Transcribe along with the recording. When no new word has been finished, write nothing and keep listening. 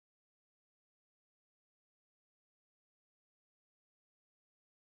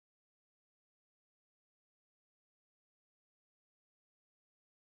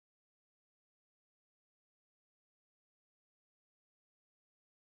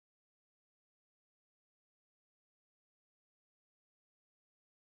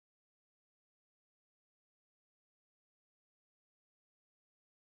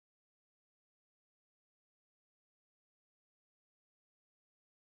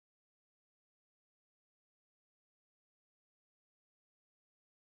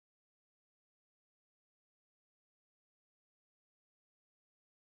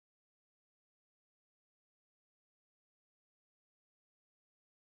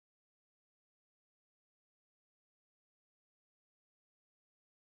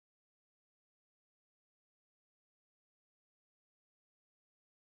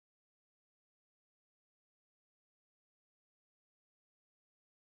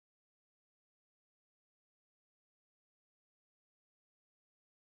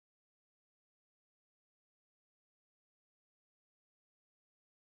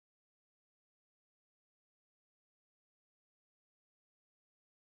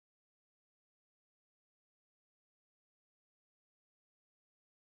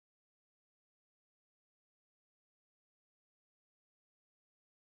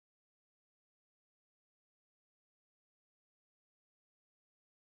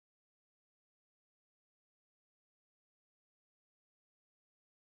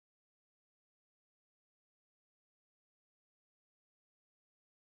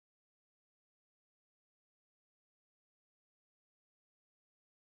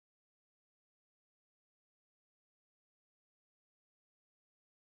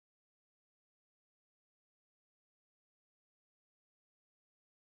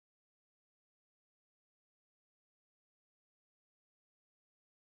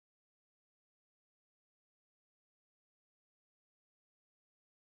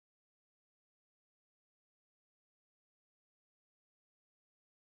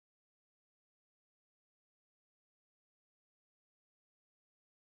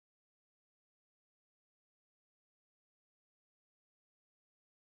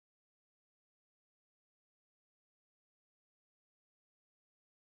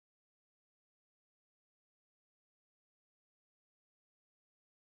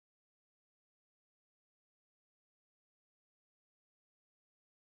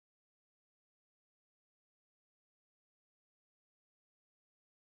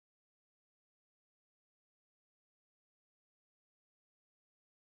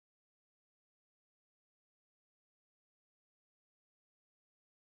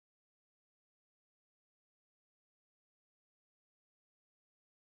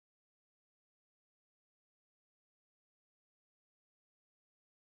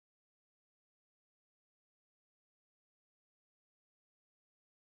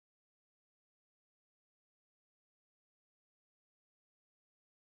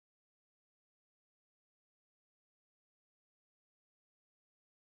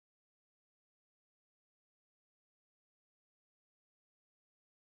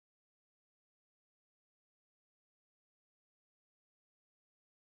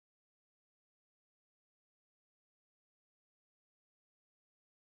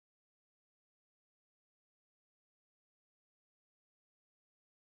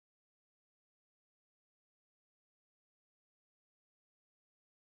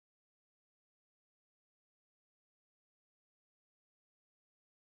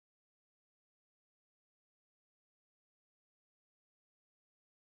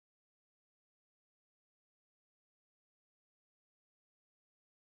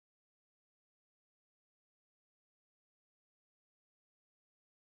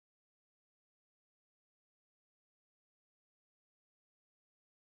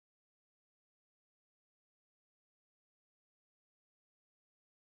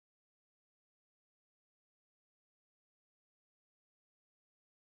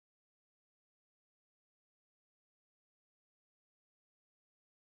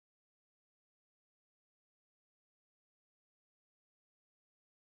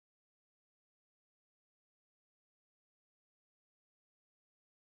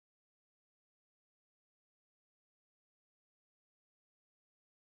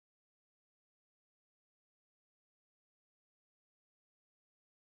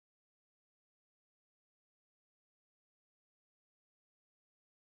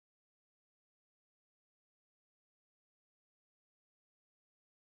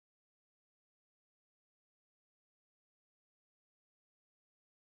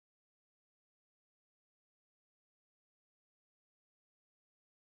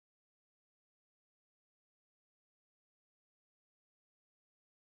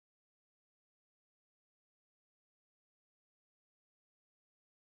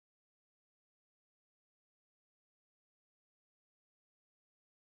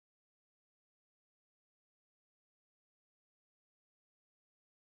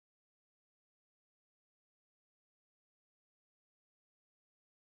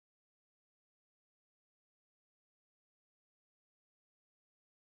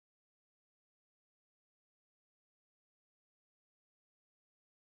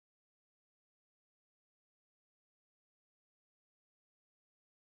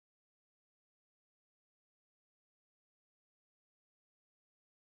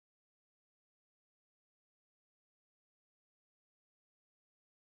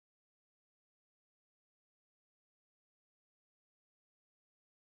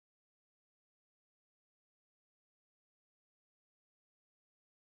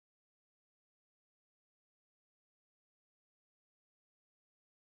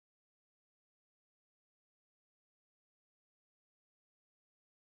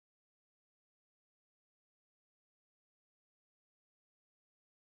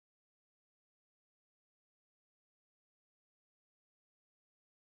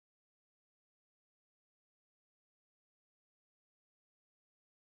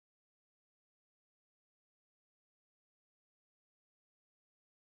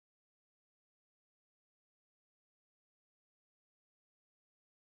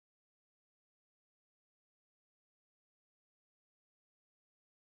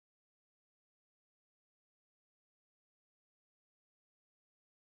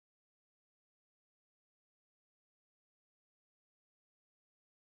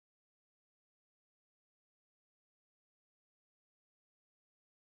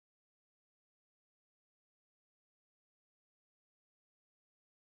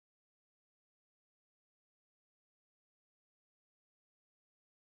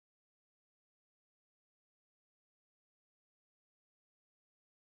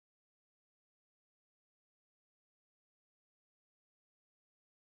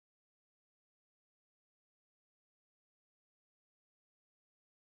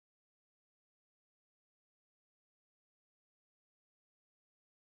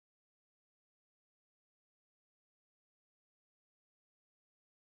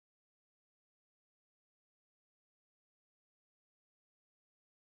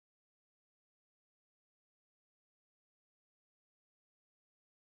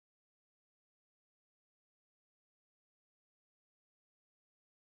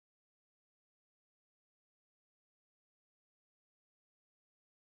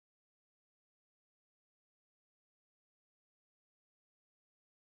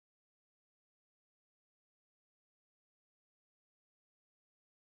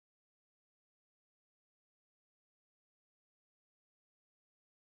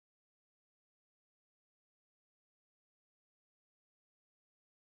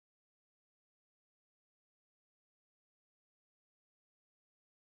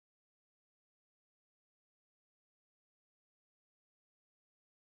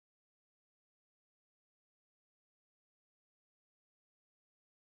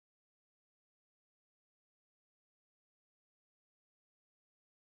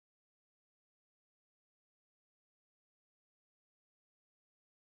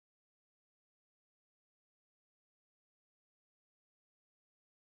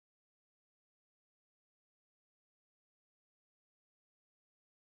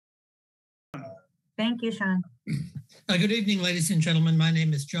Thank you, Sean. Good evening, ladies and gentlemen. My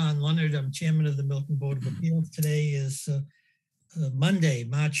name is John Leonard. I'm chairman of the Milton Board of Appeals. Today is Monday,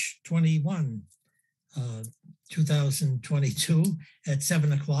 March 21, 2022 at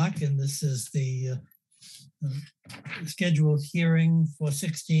 7 o'clock. And this is the scheduled hearing for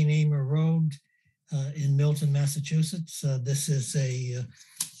 16 Amer Road in Milton, Massachusetts. This is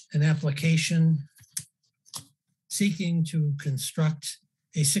an application seeking to construct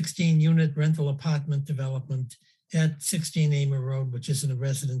a 16-unit rental apartment development at 16 Amer Road, which is in a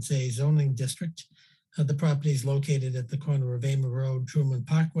Residence A zoning district. The property is located at the corner of Amer Road, Truman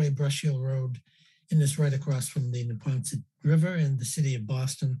Parkway, Brush Hill Road, and is right across from the Neponset River in the city of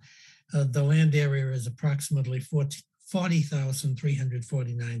Boston. The land area is approximately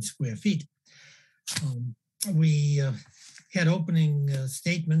 40,349 square feet. We had opening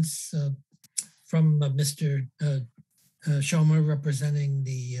statements from Mr. Schomer representing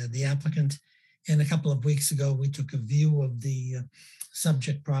the applicant. And a couple of weeks ago, we took a view of the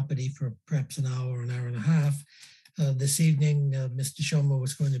subject property for perhaps an hour and a half. This evening, Mr. Schomer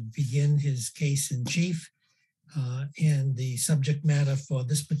was going to begin his case in chief. And the subject matter for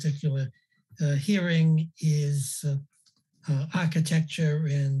this particular hearing is architecture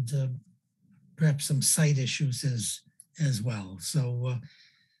and perhaps some site issues as well. So,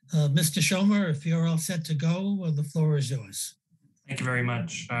 Mr. Schomer, if you're all set to go, the floor is yours. Thank you very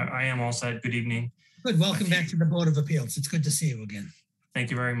much. I am all set. Good evening. Good. Welcome back to the Board of Appeals. It's good to see you again.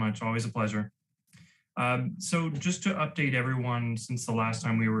 Thank you very much. Always a pleasure. So just to update everyone, since the last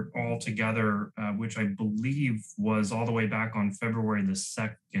time we were all together, which I believe was all the way back on February the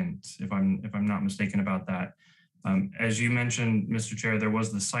 2nd, if I'm not mistaken about that. As you mentioned, Mr. Chair, there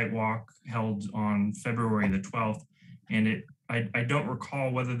was the site walk held on February the 12th, and I don't recall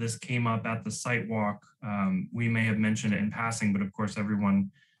whether this came up at the site walk. We may have mentioned it in passing, but of course,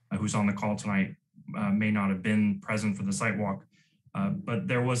 everyone who's on the call tonight may not have been present for the site walk. But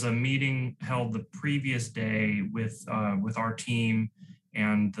there was a meeting held the previous day with our team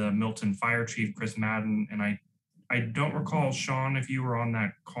and the Milton Fire Chief, Chris Madden. And I don't recall, Sean, if you were on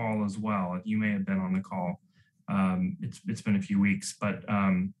that call as well. You may have been on the call. It's been a few weeks, but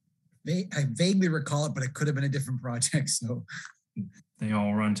I vaguely recall it, but it could have been a different project. So they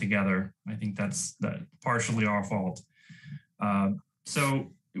all run together. I think that's partially our fault. Obviously,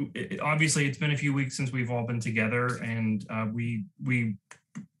 it's been a few weeks since we've all been together, and we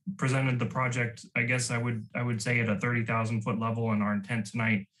presented the project. I guess I would say at a 30,000 foot level, and our intent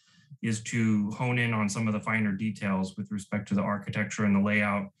tonight is to hone in on some of the finer details with respect to the architecture and the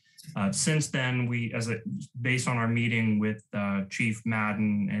layout. Since then, based on our meeting with Chief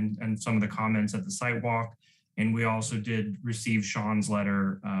Madden and some of the comments at the site walk, and we also did receive Sean's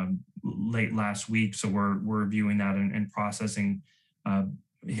letter late last week, so we're reviewing that and processing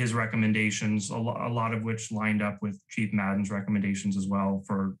his recommendations, a lot of which lined up with Chief Madden's recommendations as well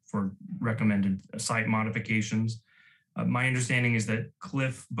for recommended site modifications. My understanding is that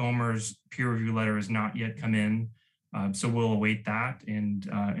Cliff Bomer's peer review letter has not yet come in. So we'll await that and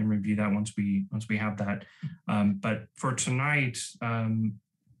review that once we have that. But for tonight, I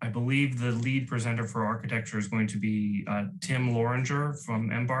believe the lead presenter for architecture is going to be Tim Loringer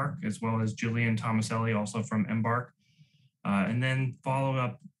from Embark, as well as Jillian Tomaselli, also from Embark. And then follow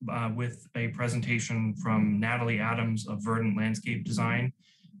up with a presentation from Natalie Adams of Verdant Landscape Design.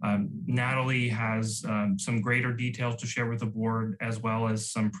 Natalie has some greater details to share with the board, as well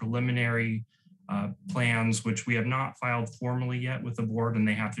as some preliminary plans, which we have not filed formally yet with the board, and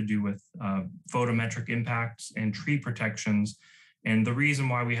they have to do with photometric impacts and tree protections. And the reason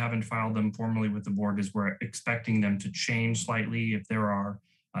why we haven't filed them formally with the board is we're expecting them to change slightly if there are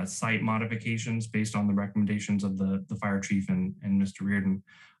site modifications based on the recommendations of the fire chief and Mr. Reardon.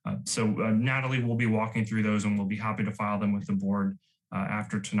 So Natalie will be walking through those, and we'll be happy to file them with the board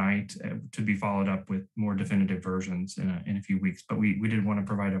after tonight to be followed up with more definitive versions in a few weeks. But we did want to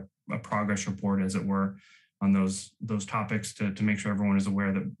provide a progress report, as it were, on those topics to make sure everyone is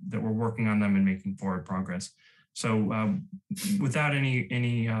aware that we're working on them and making forward progress. So without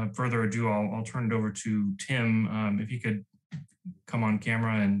any further ado, I'll turn it over to Tim. If you could come on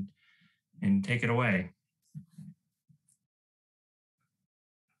camera and take it away.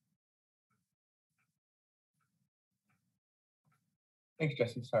 Thanks,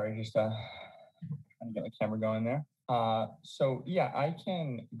 Jesse. Sorry, just trying to get the camera going there. So yeah, I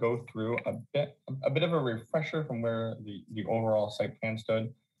can go through a bit of a refresher from where the overall site plan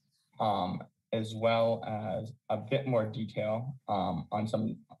stood, as well as a bit more detail on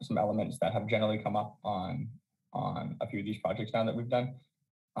some elements that have generally come up on a few of these projects now that we've done.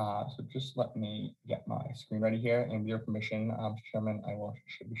 So just let me get my screen ready here, and with your permission, Chairman,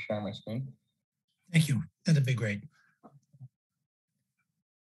 should be sharing my screen. Thank you. That'd be great.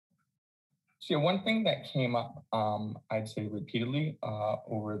 So yeah, one thing that came up, I'd say repeatedly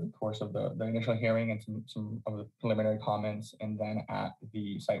over the course of the initial hearing and some of the preliminary comments, and then at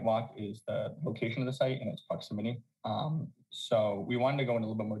the site walk, is the location of the site and its proximity. So we wanted to go into a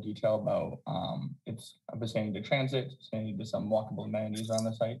little bit more detail about its vicinity to transit, vicinity to some walkable amenities on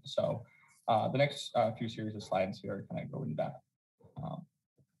the site. So the next few series of slides here kind of go into that.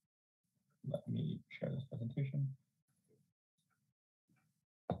 Let me share this presentation.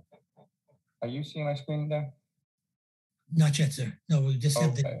 Are you seeing my screen there? Not yet, sir. No, we just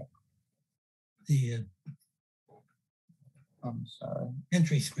have Okay. the I'm sorry.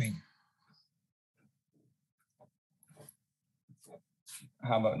 entry screen.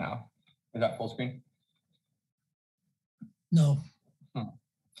 How about now? Is that full screen? No.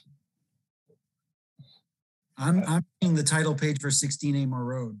 I'm seeing the title page for 16 Amor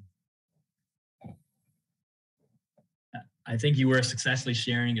Road. I think you were successfully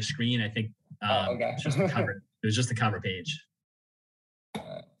sharing a screen. I think okay. it was just the cover page.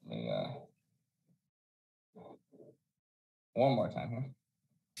 Let me, one more time here.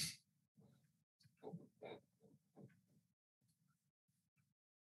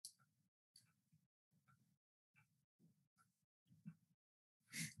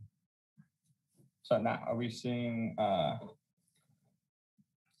 So now, are we seeing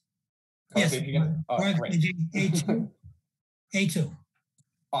Yes. page again? Oh, great. A2. A2.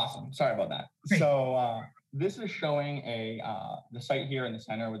 Awesome. Sorry about that. Great. So this is showing the site here in the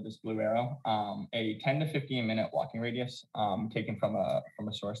center with this blue arrow, a 10 to 15 minute walking radius taken from a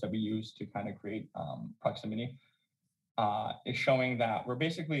source that we use to kind of create proximity. Is showing that we're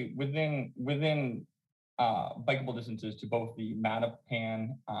basically within bikeable distances to both the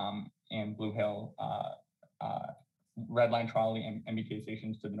Mattapan and Blue Hill Red Line Trolley and MBTA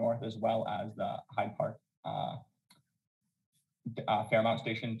stations to the north, as well as the Hyde Park Fairmount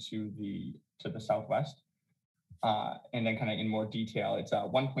station to the southwest. And then kind of in more detail, it's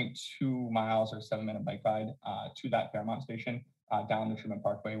 1.2 miles or 7-minute bike ride to that Fairmount station down the Truman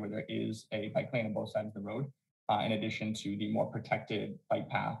Parkway, where there is a bike lane on both sides of the road, in addition to the more protected bike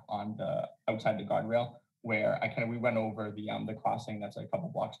path on the outside the guardrail, where we went over the crossing that's a couple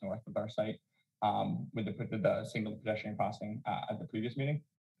blocks north of our site with the single pedestrian crossing at the previous meeting.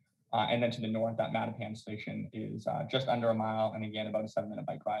 And then to the north, that Mattapan station is just under a mile, and again, about a 7-minute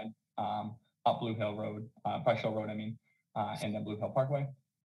bike ride up Blue Hill Road, Brush Hill Road, and then Blue Hill Parkway.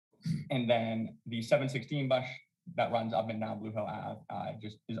 And then the 716 bus that runs up and down Blue Hill Ave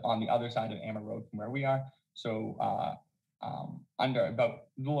just is on the other side of Amor Road from where we are. So under about a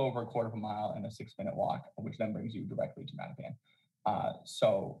little over a quarter of a mile and a 6-minute walk, which then brings you directly to Mattapan.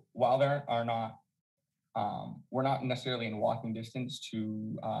 So while there are not we're not necessarily in walking distance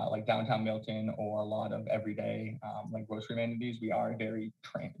to like downtown Milton or a lot of everyday like grocery amenities. We are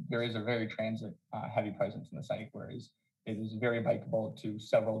there is a very transit heavy presence in the site, whereas it is very bikeable to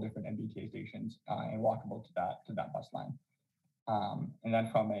several different MBTA stations and walkable to that bus line. And then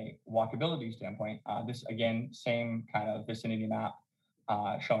from a walkability standpoint, this again, same kind of vicinity map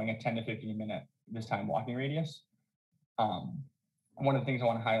showing a 10 to 15 minute this time walking radius. One of the things I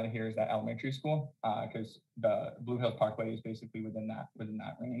want to highlight here is that elementary school, because the Blue Hills Parkway is basically within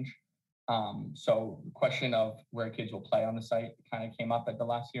that range. So the question of where kids will play on the site kind of came up at the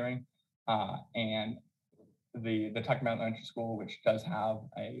last hearing, and the Tucker Mountain Elementary School, which does have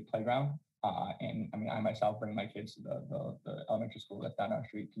a playground, and I myself bring my kids to the elementary school that's down our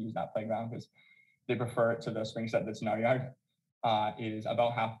street to use that playground because they prefer it to the swing set that's in our yard. Is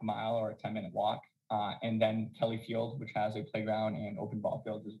about half a mile or a 10-minute walk. And then Kelly Field, which has a playground and open ball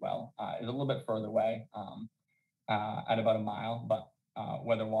fields as well, is a little bit further away at about a mile. But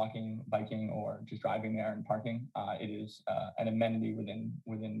whether walking, biking, or just driving there and parking, it is an amenity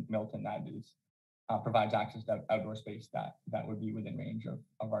within Milton that is provides access to outdoor space that would be within range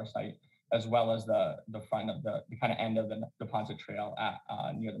of our site, as well as the front of the kind of end of the Ponset Trail at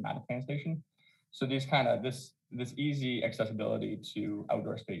near the Mattapan station. So these kind of this easy accessibility to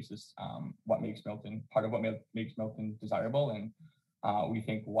outdoor spaces, what makes Milton part of what makes Milton desirable, and we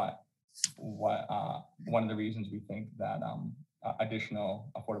think what one of the reasons we think that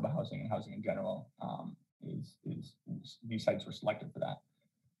additional affordable housing and housing in general is these sites were selected for that.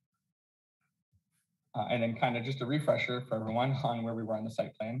 And then kind of just a refresher for everyone on where we were on the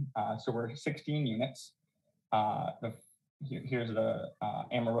site plan. So we're 16 units. Here's the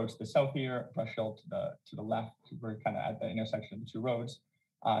Amor Road to the south here, Brush Hill to the left. We're kind of at the intersection of the two roads.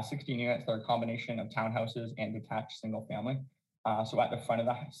 16 units that are a combination of townhouses and detached single family. So at the front of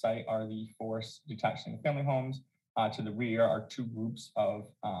the site are the 4 detached single family homes. To the rear are two groups of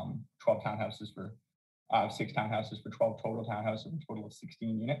 12 townhouses for 6 townhouses for 12 total townhouses, a total of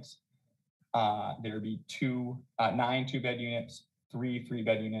 16 units. There would be 9 2-bed units, 3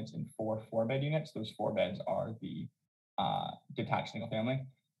 3-bed units, and 4 4-bed units. Those 4 beds are the detached single family.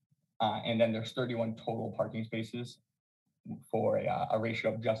 And then there's 31 total parking spaces for a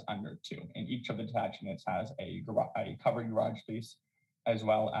ratio of just under 2. And each of the detached units has a covered garage space, as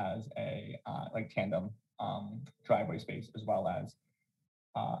well as a tandem driveway space, as well as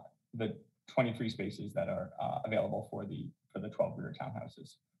the 23 spaces that are available for the 12 rear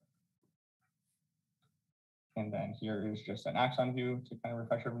townhouses. And then here is just an axon view to kind of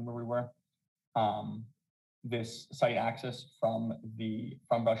refresh everyone where we were. This site access from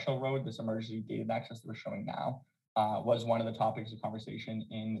Brush Hill Road, this emergency gated access that we're showing now, was one of the topics of conversation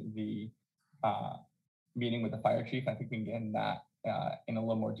in the meeting with the fire chief. I think we can get in that in a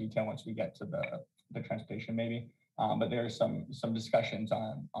little more detail once we get to the transportation maybe. But there's some discussions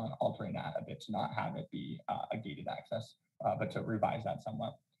on altering that a bit to not have it be a gated access, but to revise that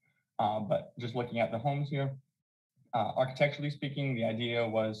somewhat. But just looking at the homes here, architecturally speaking, the idea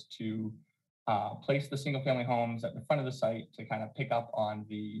was to place the single family homes at the front of the site to kind of pick up on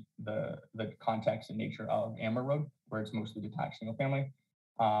the context and nature of Amber Road, where it's mostly detached single family.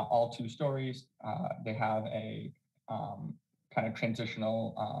 All 2 stories. They have a kind of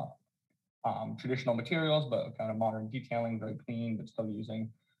transitional traditional materials, but kind of modern detailing, very clean, but still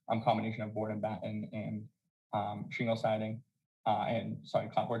using combination of board and batten and shingle siding,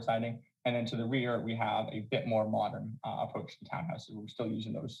 clapboard siding. And then to the rear, we have a bit more modern approach to townhouses. We're still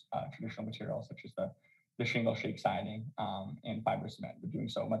using those traditional materials, such as the shingle shake siding and fiber cement. We're doing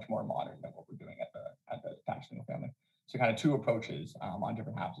so much more modern than what we're doing at the detached single family. So kind of 2 approaches on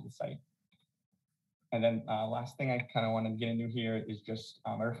different halves of the site. And then last thing I kind of want to get into here is just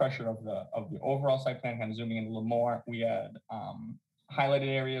a refresher of the overall site plan, kind of zooming in a little more. We had highlighted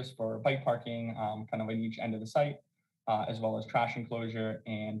areas for bike parking kind of on each end of the site, as well as trash enclosure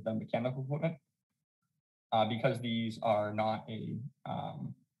and the mechanical equipment. Because these are not a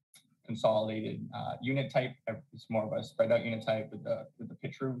consolidated unit type, it's more of a spread out unit type with the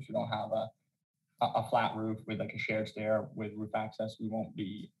pitch roofs. We don't have a flat roof with like a shared stair with roof access. We won't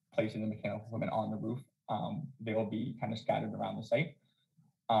be placing the mechanical equipment on the roof. They will be kind of scattered around the site.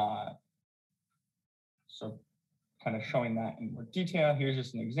 So kind of showing that in more detail. Here's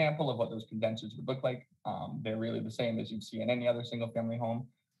just an example of what those condensers would look like. They're really the same as you'd see in any other single family home.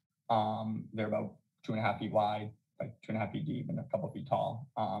 They're about 2.5 feet wide, like 2.5 feet deep and a couple feet tall.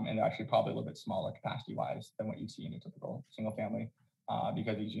 And they're actually probably a little bit smaller capacity wise than what you'd see in a typical single family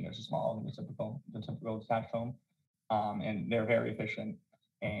because these units are smaller than the typical detached home. And they're very efficient.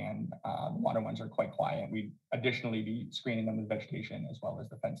 And the modern ones are quite quiet. We'd additionally be screening them with vegetation as well as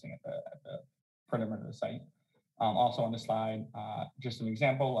the fencing at the perimeter of the site. Also on the slide, just an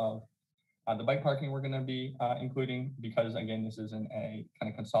example of the bike parking we're going to be including, because again, this isn't a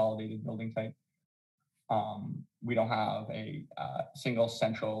kind of consolidated building type. We don't have a single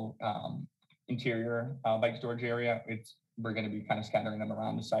central interior bike storage area. We're going to be kind of scattering them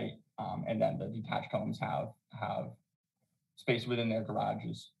around the site, and then the detached homes have space within their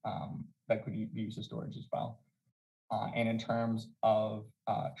garages that could be used as storage as well. And in terms of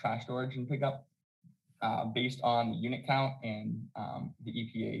trash storage and pickup, based on the unit count and the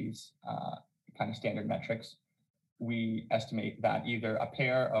EPA's kind of standard metrics, we estimate that either a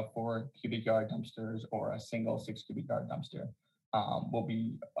pair of 4 cubic yard dumpsters or a single 6 cubic yard dumpster will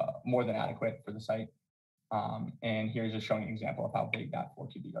be more than adequate for the site. And here's just showing an example of how big that 4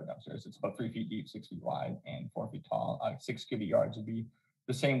 cubic yard dumpster is. It's about 3 feet deep, 6 feet wide, and 4 feet tall. 6 cubic yards would be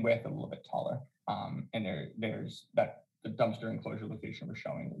the same width, a little bit taller. And there's that the dumpster enclosure location we're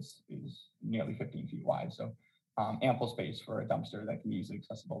showing is nearly 15 feet wide. So ample space for a dumpster that can be easily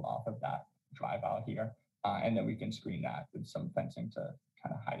accessible off of that drive out here. And then we can screen that with some fencing to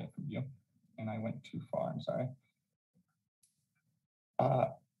kind of hide it from view. And I went too far, I'm sorry.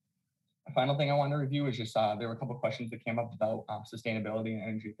 Final thing I want to review is just there were a couple of questions that came up about sustainability and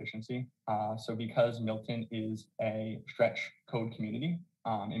energy efficiency. So because Milton is a stretch code community,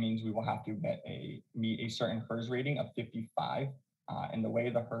 it means we will have to meet a certain HERS rating of 55. And the way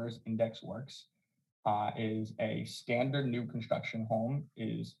the HERS index works is a standard new construction home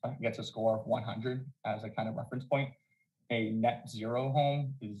gets a score of 100 as a kind of reference point. A net zero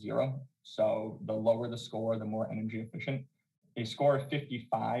home is 0. So the lower the score, the more energy efficient. A score of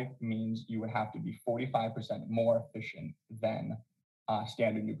 55 means you would have to be 45% more efficient than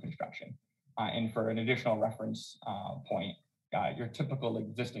standard new construction. And for an additional reference point, your typical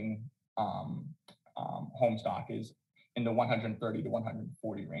existing home stock is in the 130 to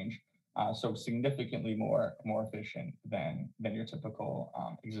 140 range. So significantly more efficient than your typical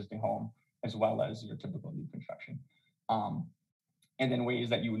existing home, as well as your typical new construction. And then ways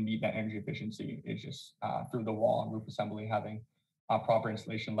that you would meet that energy efficiency is just through the wall and roof assembly, having proper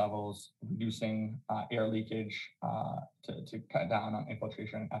insulation levels, reducing air leakage to cut down on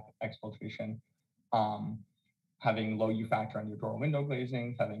infiltration and exfiltration, having low U factor on your door and window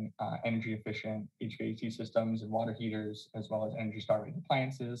glazing, having energy efficient HVAC systems and water heaters, as well as energy star rated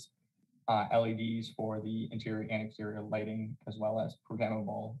appliances, LEDs for the interior and exterior lighting, as well as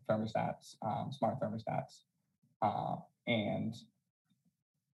programmable thermostats, smart thermostats, and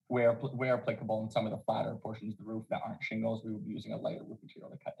where applicable in some of the flatter portions of the roof that aren't shingles, we will be using a lighter roof material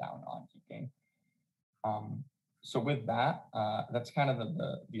to cut down on heat gain. So with that, that's kind of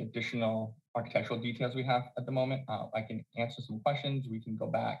the additional architectural details we have at the moment. I can answer some questions. We can go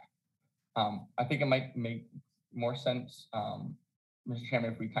back. I think it might make more sense, Mr.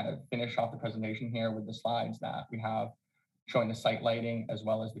 Chairman, if we kind of finish off the presentation here with the slides that we have showing the site lighting as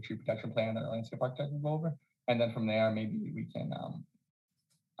well as the tree protection plan that our landscape architect will go over. And then from there, maybe we can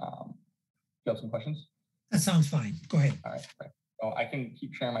field some questions. That sounds fine. Go ahead. All right. Great. So I can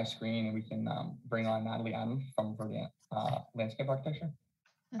keep sharing my screen and we can bring on Natalie Adams from Verdant Landscape Architecture.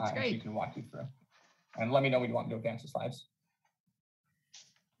 That's great. She can walk you through. And let me know when you want me to advance the slides.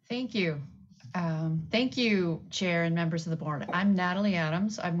 Thank you. Thank you, Chair and members of the board. I'm Natalie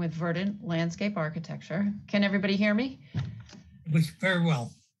Adams. I'm with Verdant Landscape Architecture. Can everybody hear me? Very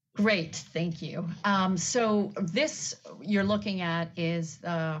well. Great, thank you. So this you're looking at is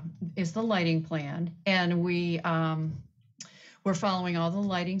the lighting plan, and we're following all the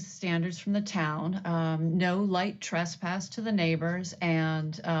lighting standards from the town. No light trespass to the neighbors,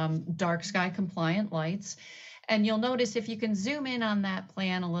 and dark sky compliant lights. And you'll notice if you can zoom in on that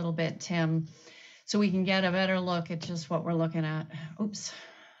plan a little bit, Tim, so we can get a better look at just what we're looking at. Oops.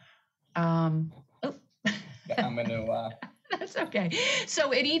 Yeah, I'm going to. That's okay.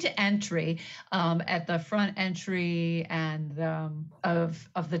 So at each entry, at the front entry and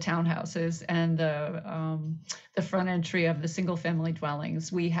of the townhouses and the front entry of the single family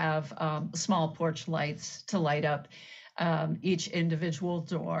dwellings, we have small porch lights to light up each individual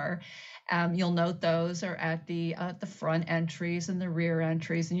door. You'll note those are at the front entries and the rear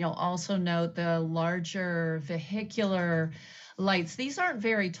entries, and you'll also note the larger vehicular lights. These aren't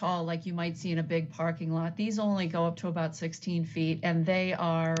very tall like you might see in a big parking lot. These only go up to about 16 feet, and they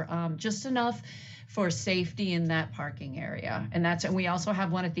are just enough for safety in that parking area. And we also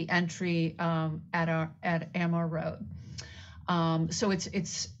have one at the entry at Amor Road. So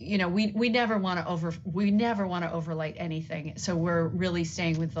it's we never want to overlight anything. So we're really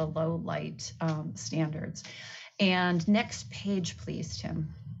staying with the low light standards. And next page, please,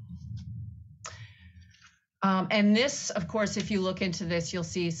 Tim. And this, of course, if you look into this, you'll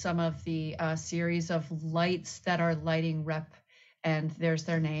see some of the series of lights that our lighting rep, and there's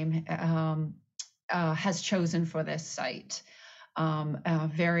their name, has chosen for this site.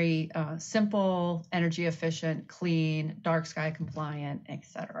 Very simple, energy efficient, clean, dark sky compliant,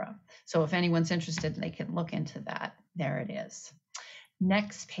 etc. So if anyone's interested, they can look into that. There it is.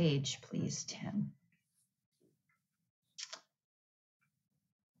 Next page, please, Tim.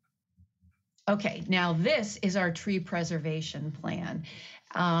 Okay, now this is our tree preservation plan.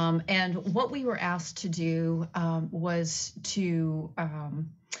 And what we were asked to do was to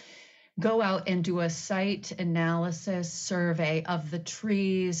go out and do a site analysis survey of the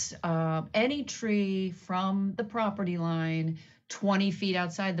trees, any tree from the property line, 20 feet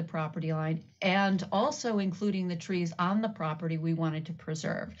outside the property line, and also including the trees on the property we wanted to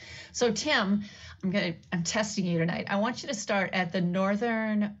preserve. So Tim, I'm testing you tonight. I want you to start at the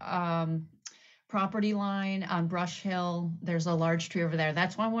northern property line on Brush Hill. There's a large tree over there.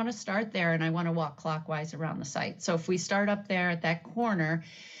 That's why I want to start there, and I want to walk clockwise around the site. So if we start up there at that corner,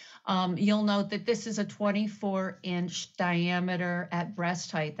 you'll note that this is a 24-inch diameter at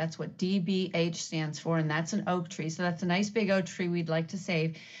breast height. That's what DBH stands for, and that's an oak tree. So that's a nice big oak tree we'd like to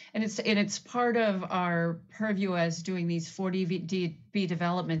save. And it's part of our purview as doing these 40B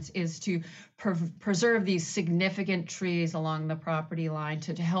developments is to preserve these significant trees along the property line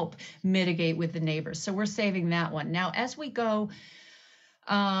to help mitigate with the neighbors. So we're saving that one. Now, as we go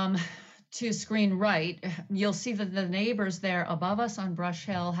to screen right, you'll see that the neighbors there above us on Brush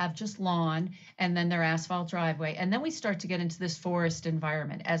Hill have just lawn and then their asphalt driveway. And then we start to get into this forest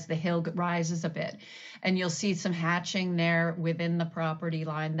environment as the hill rises a bit. And you'll see some hatching there within the property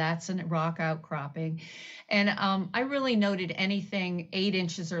line. That's a rock outcropping. And I really noted anything 8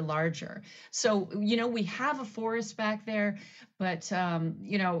 inches or larger. So, we have a forest back there, but,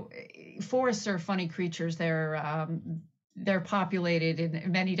 forests are funny creatures. they're populated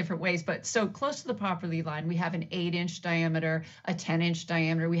in many different ways, but so close to the property line, we have an 8-inch diameter, a 10-inch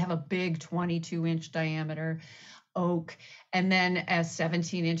diameter. We have a big 22-inch diameter oak, and then a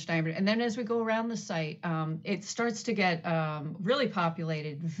 17-inch diameter. And then as we go around the site, it starts to get really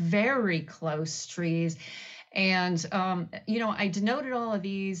populated, very close trees. And, I denoted all of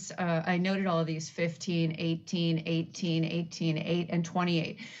these, I noted all of these 15, 18, 18, 18, 8, and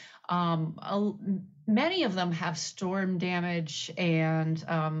 28. Many of them have storm damage, and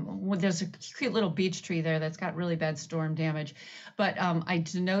there's a cute little beech tree there that's got really bad storm damage. But I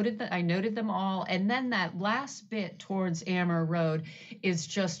noted them all, and then that last bit towards Ammer Road is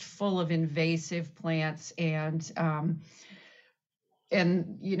just full of invasive plants, and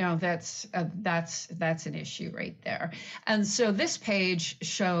that's an issue right there. And so this page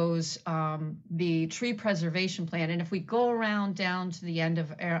shows the tree preservation plan. And if we go around down to the end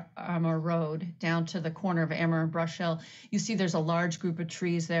of Ammer Road, down to the corner of Ammer and Brush Hill, you see there's a large group of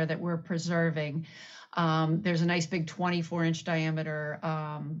trees there that we're preserving. There's a nice big 24-inch diameter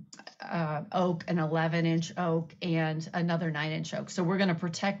oak, an 11-inch oak, and another 9-inch oak. So we're going to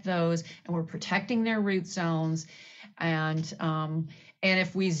protect those, and we're protecting their root zones. And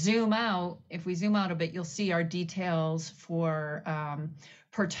if we zoom out a bit, you'll see our details for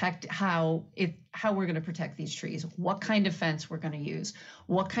how we're going to protect these trees, what kind of fence we're going to use,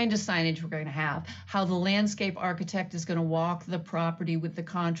 what kind of signage we're going to have, how the landscape architect is going to walk the property with the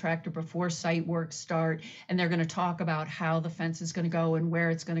contractor before site work start, and they're going to talk about how the fence is going to go and where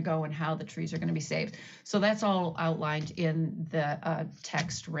it's going to go and how the trees are going to be saved. So that's all outlined in the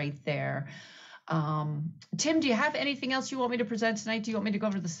text right there. Tim, do you have anything else you want me to present tonight? Do you want me to go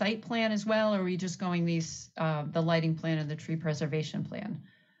over the site plan as well, or are we just going the lighting plan and the tree preservation plan?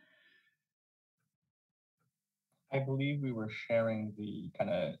 I believe we were sharing the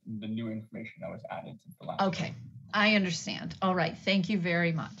new information that was added to the last. Okay, I understand. All right, thank you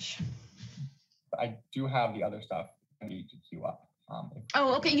very much. I do have the other stuff I need to queue up.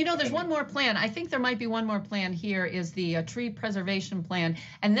 Oh, okay. There's one more plan. I think there might be one more plan here, is the tree preservation plan.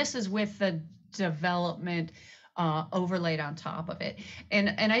 And this is with the development overlaid on top of it. And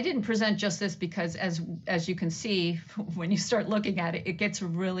I didn't present just this because as you can see, when you start looking at it, it gets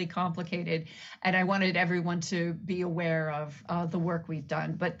really complicated. And I wanted everyone to be aware of the work we've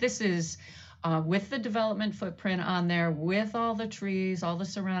done. But this is with the development footprint on there, with all the trees, all the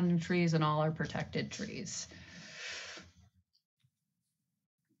surrounding trees, and all our protected trees.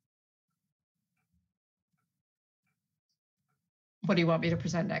 What do you want me to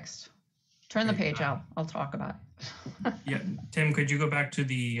present next? Turn the page out. I'll talk about it. Yeah, Tim, could you go back to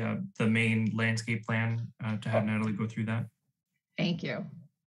the main landscape plan to have Natalie go through that? Thank you.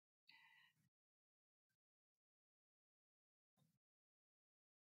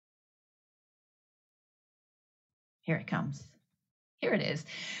 Here it comes. Here it is.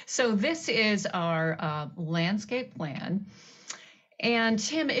 So this is our landscape plan. And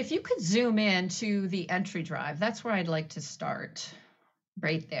Tim, if you could zoom in to the entry drive, that's where I'd like to start,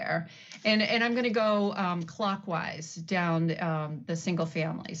 right there. And I'm going to go clockwise down the single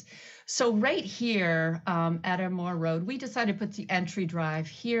families. So right here at Ammer Road, we decided to put the entry drive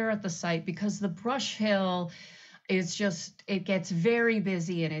here at the site because the Brush Hill it gets very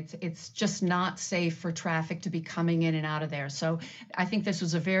busy, and it's just not safe for traffic to be coming in and out of there. So I think this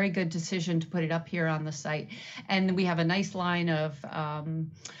was a very good decision to put it up here on the site. And we have a nice line of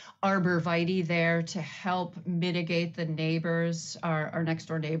arborvitae there to help mitigate the neighbors, our next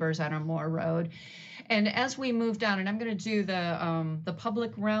door neighbors on Ammer Road. And as we move down, and I'm going to do the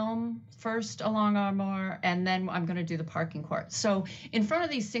public realm first along Ammer, and then I'm going to do the parking court. So in front of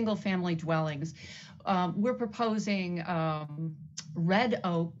these single family dwellings, we're proposing red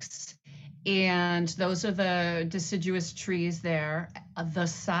oaks, and those are the deciduous trees there, the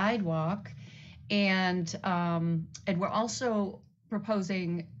sidewalk, and we're also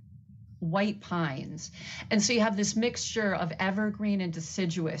proposing white pines. And so you have this mixture of evergreen and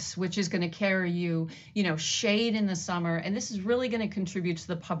deciduous, which is going to carry you, shade in the summer. And this is really going to contribute to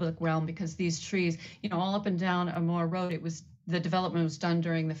the public realm because these trees, all up and down Ammer Road, the development was done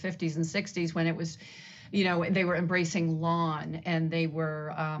during the 50s and 60s when it was, they were embracing lawn and they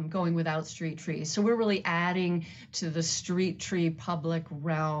were going without street trees. So we're really adding to the street tree public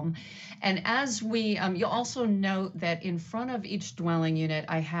realm. And as you'll also note that in front of each dwelling unit,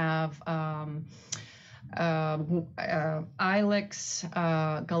 I have Ilex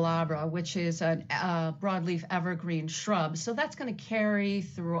glabra, which is a broadleaf evergreen shrub. So that's going to carry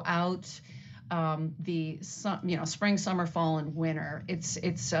throughout spring, summer, fall, and winter.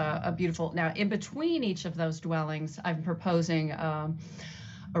 It's a beautiful. Now, in between each of those dwellings, I'm proposing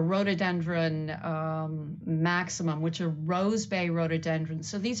a rhododendron maximum, which are rose bay rhododendrons.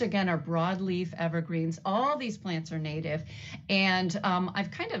 So these again are broadleaf evergreens. All these plants are native, and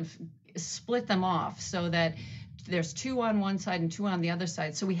I've kind of split them off so that there's 2 on one side and 2 on the other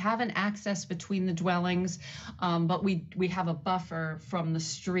side. So we have an access between the dwellings, but we have a buffer from the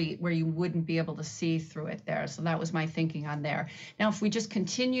street where you wouldn't be able to see through it there. So that was my thinking on there. Now, if we just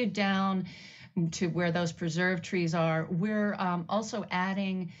continue down to where those preserve trees are, we're also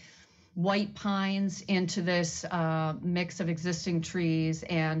adding white pines into this mix of existing trees.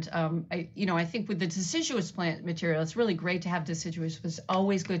 And, I think with the deciduous plant material, it's really great to have deciduous, but it's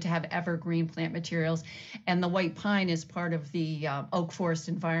always good to have evergreen plant materials. And the white pine is part of the oak forest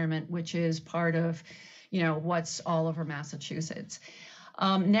environment, which is part of, what's all over Massachusetts.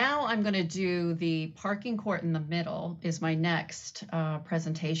 Now I'm going to do the parking court in the middle is my next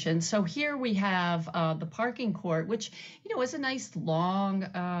presentation. So here we have the parking court, which, is a nice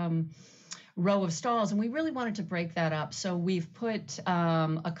long row of stalls, and we really wanted to break that up. So we've put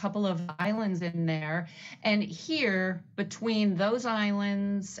a couple of islands in there, and here between those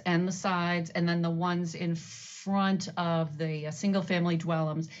islands and the sides, and then the ones in front of the single family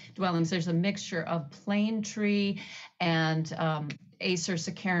dwellings, there's a mixture of plane tree and Acer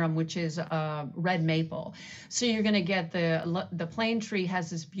saccharum, which is red maple. So you're going to get the plane tree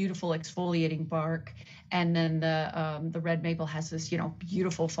has this beautiful exfoliating bark, and then the red maple has this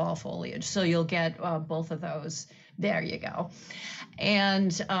beautiful fall foliage. So you'll get both of those. There you go.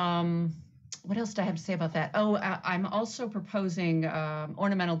 And what else do I have to say about that? Oh, I'm also proposing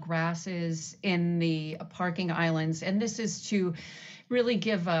ornamental grasses in the parking islands, and this is to really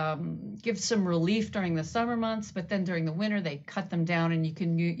give some relief during the summer months, but then during the winter they cut them down, and you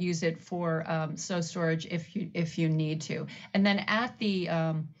can use it for sow storage if you need to. And then at the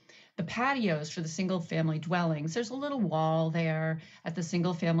patios for the single family dwellings, there's a little wall there at the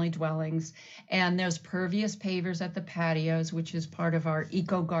single family dwellings, and there's pervious pavers at the patios, which is part of our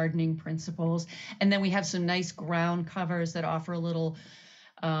eco gardening principles. And then we have some nice ground covers that offer a little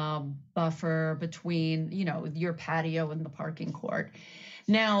buffer between, your patio and the parking court.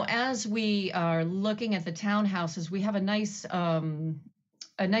 Now, as we are looking at the townhouses, we have a nice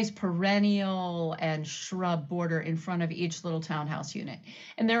perennial and shrub border in front of each little townhouse unit,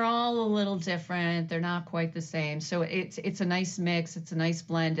 and they're all a little different. They're not quite the same. So it's a nice mix. It's a nice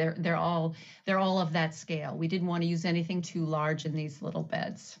blend. They're all of that scale. We didn't want to use anything too large in these little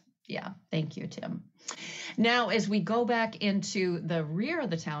beds. Yeah, thank you, Tim. Now, as we go back into the rear of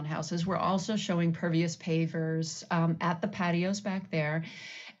the townhouses, we're also showing pervious pavers at the patios back there,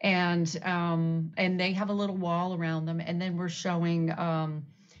 and they have a little wall around them. And then we're showing Kalmia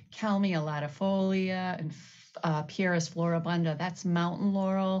latifolia and Pieris floribunda. That's mountain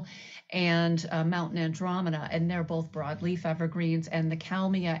laurel and mountain andromeda, and they're both broadleaf evergreens. And the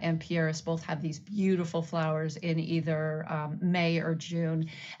Kalmia and Pieris both have these beautiful flowers in either May or June.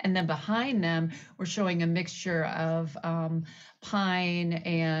 And then behind them, we're showing a mixture of pine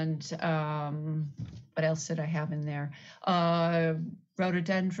and what else did I have in there?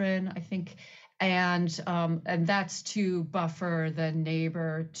 Rhododendron, I think. And that's to buffer the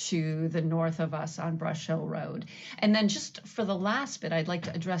neighbor to the north of us on Brush Hill Road. And then just for the last bit, I'd like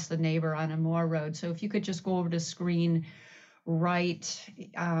to address the neighbor on Amore Road. So if you could just go over to screen right.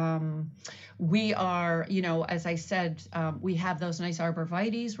 We are, as I said, we have those nice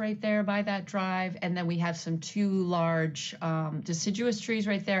arborvitaes right there by that drive. And then we have some 2 large deciduous trees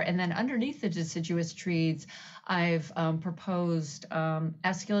right there. And then underneath the deciduous trees, I've proposed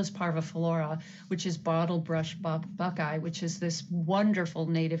Aesculus parviflora, which is bottle brush buckeye, which is this wonderful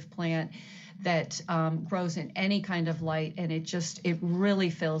native plant that grows in any kind of light, and it really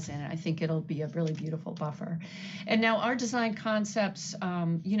fills in. I think it'll be a really beautiful buffer. And now our design concepts,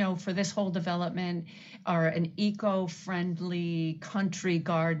 for this whole development are an eco-friendly country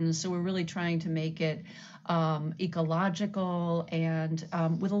garden. So we're really trying to make it ecological and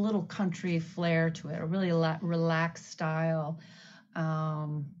with a little country flair to it, a really relaxed style.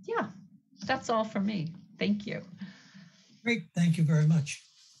 Yeah, that's all for me. Thank you. Great, thank you very much.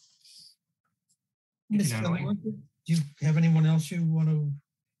 Ms. Natalie. Gilmore, do you have anyone else you want to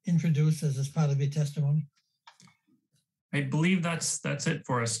introduce as part of your testimony? I believe that's it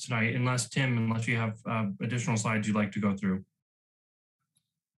for us tonight, unless you have additional slides you'd like to go through.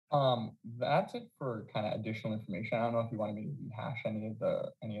 That's it for kind of additional information. I don't know if you wanted me to rehash any of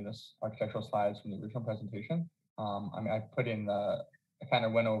this architectural slides from the original presentation. I put in I kind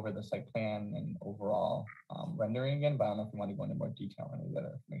of went over the site plan and overall rendering again, but I don't know if you want to go into more detail on any of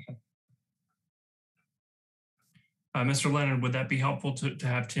that information. Mr. Leonard, would that be helpful to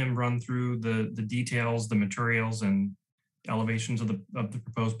have Tim run through the details, the materials, and elevations of the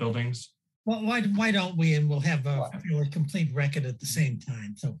proposed buildings? Well, why don't we, and we'll have a Sure. complete record at the same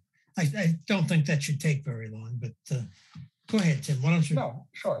time. So I don't think that should take very long, but go ahead, Tim. Why don't you? No,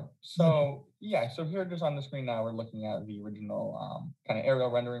 sure. So yeah, so here just on the screen now, we're looking at the original kind of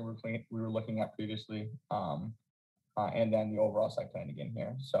aerial rendering we were looking at previously, and then the overall site plan again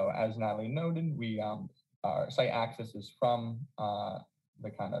here. So as Natalie noted, our site access is from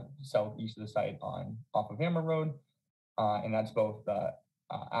the kind of southeast of the site off of Hammer Road, and that's both the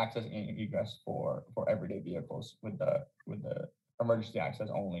access and egress for everyday vehicles with the emergency access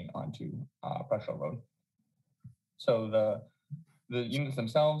only onto Brush Hill Road. So the units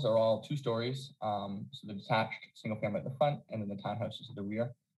themselves are all 2 stories. So the detached single family at the front and then the townhouses at the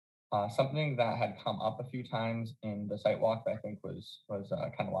rear. Something that had come up a few times in the site walk that I think was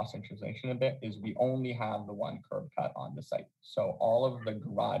kind of lost in translation a bit is we only have the one curb cut on the site. So all of the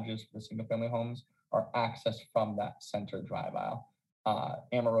garages for the single family homes are accessed from that center drive aisle.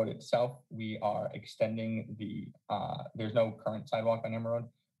 Amber Road itself, we are extending there's no current sidewalk on Amber Road,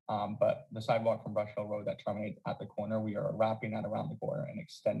 but the sidewalk from Brush Hill Road that terminates at the corner, we are wrapping that around the corner and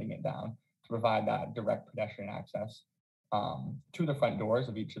extending it down to provide that direct pedestrian access to the front doors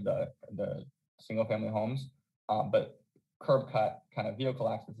of each of the single family homes. But curb cut kind of vehicle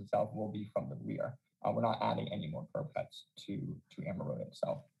access itself will be from the rear. We're not adding any more curb cuts to Amber Road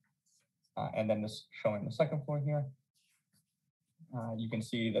itself. And then this showing the second floor here. You can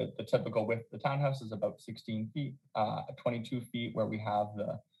see that the typical width of the townhouse is about 16 feet, 22 feet where we have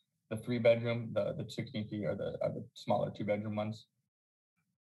the 3-bedroom, the 16 feet are the smaller 2-bedroom ones.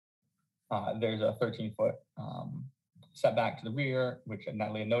 There's a 13-foot setback to the rear, which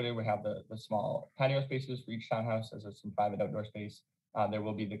Natalie noted, we have the small patio spaces for each townhouse as some private outdoor space. There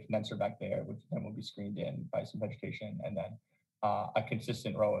will be the condenser back there, which then will be screened in by some vegetation, and then a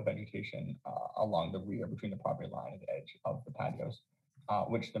consistent row of vegetation along the rear between the property line and the edge of the patios,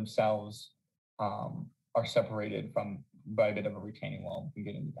 which themselves are separated by a bit of a retaining wall. We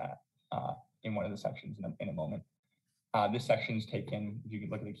can get into that in one of the sections in a moment. This section is taken, if you can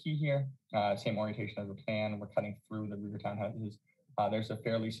look at the key here, same orientation as the plan. We're cutting through the rear townhouses. There's a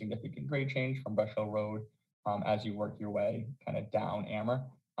fairly significant grade change from Brush Hill Road as you work your way kind of down Ammer.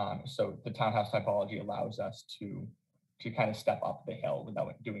 So the townhouse typology allows us to kind of step up the hill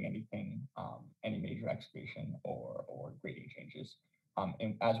without doing anything, any major excavation or grading changes.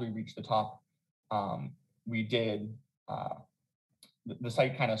 And as we reach the top, we did, the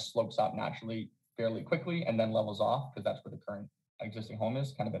site kind of slopes up naturally fairly quickly and then levels off because that's where the current existing home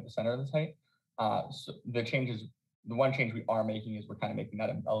is, kind of at the center of the site. So the one change we are making is we're kind of making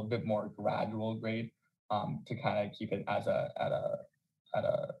that a bit more gradual grade to kind of keep it as at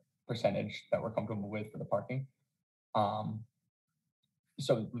a percentage that we're comfortable with for the parking.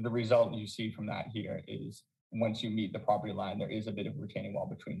 So the result you see from that here is once you meet the property line, there is a bit of a retaining wall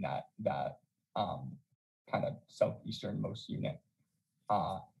between that kind of southeasternmost unit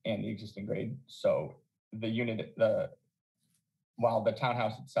and the existing grade. So the unit, while the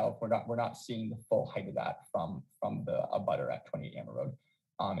townhouse itself, we're not seeing the full height of that from the abutter at 28 Amber Road.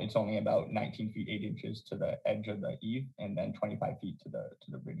 It's only about 19 feet 8 inches to the edge of the eave, and then 25 feet to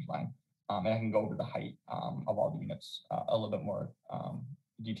the ridge line. And I can go over the height of all the units a little bit more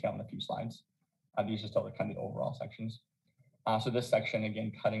detail in a few slides. These are still the kind of the overall sections. So this section,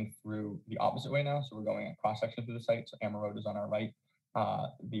 again, cutting through the opposite way now. So we're going a cross section through the site. So Amber Road is on our right.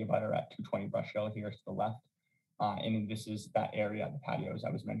 The abutter at 220 Brush Hill here to the left. And this is that area, the patios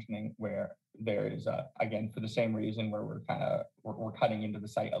I was mentioning, where there is, again, for the same reason where we're cutting into the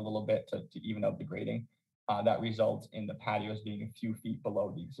site a little bit to even out the grading. That results in the patios being a few feet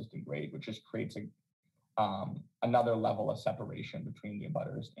below the existing grade, which just creates another level of separation between the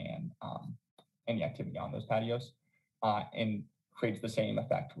abutters and any activity on those patios, and creates the same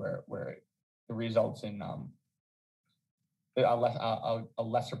effect where it results in a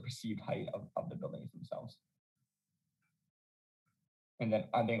lesser perceived height of the buildings themselves. And then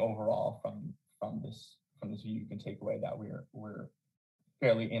I think overall from this view, you can take away that we're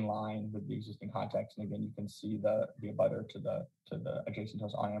fairly in line with the existing context. And again, you can see the abutter to the adjacent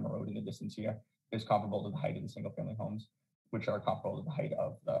house on Amber Road in the distance here is comparable to the height of the single family homes, which are comparable to the height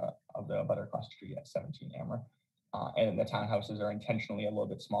of the abutter across the street at 17 Amber. And the townhouses are intentionally a little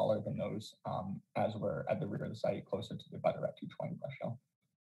bit smaller than those as we're at the rear of the site, closer to the abutter at 220 Brush Hill.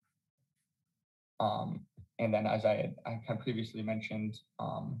 And then as I kind of previously mentioned,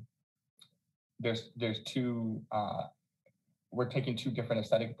 there's two, we're taking two different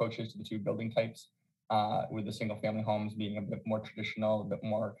aesthetic approaches to the two building types, with the single family homes being a bit more traditional, a bit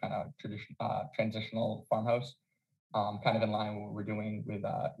more kind of transitional farmhouse, kind of in line with what we're doing with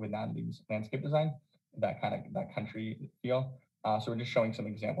Natalie's landscape design. that country feel. So we're just showing some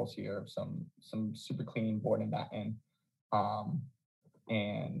examples here of some super clean board and batten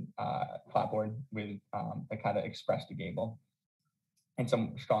and clapboard with that kind of express the gable, and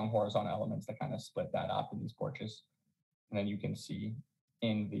some strong horizontal elements that kind of split that up in these porches. And then you can see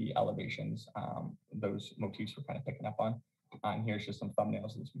in the elevations those motifs we're kind of picking up on. And here's just some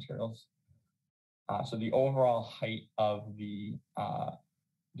thumbnails of these materials. So the overall height of the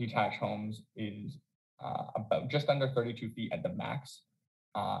detached homes is about just under 32 feet at the max,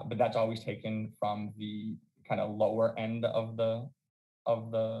 but that's always taken from the kind of lower end of the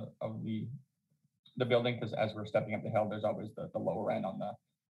building, because as we're stepping up the hill, there's always the lower end on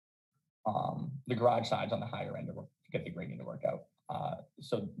the garage sides on the higher end to get the grading to work out.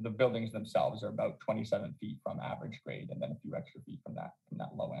 So the buildings themselves are about 27 feet from average grade, and then a few extra feet from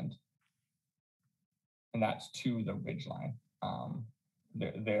that low end. And that's to the ridge line.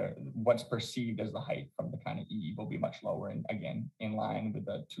 What's perceived as the height from the kind of eave will be much lower, and again, in line with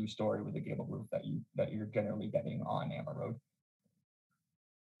the 2-story with the gable roof that you're generally getting on Amber Road.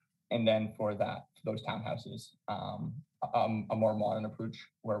 And then for those townhouses, a more modern approach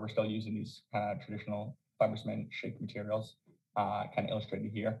where we're still using these kind of traditional fiber cement shaped materials, kind of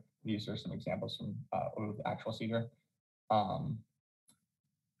illustrated here. These are some examples from actual cedar.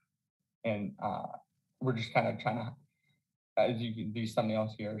 We're just kind of trying to, these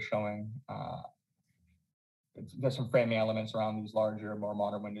thumbnails here showing there's some framing elements around these larger, more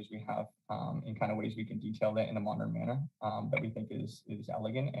modern windows we have, in kind of ways we can detail that in a modern manner that we think is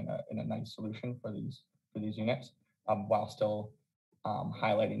elegant and a nice solution for these units, while still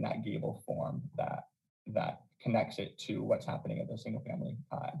highlighting that gable form that connects it to what's happening at the single family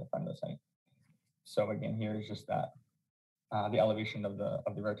at the front of the site. So again, here is just that the elevation of the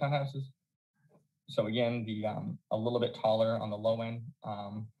rear townhouses. So again, a little bit taller on the low end.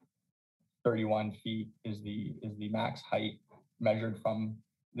 31 feet is the max height measured from.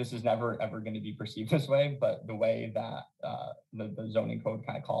 This is never ever going to be perceived this way, but the way that the zoning code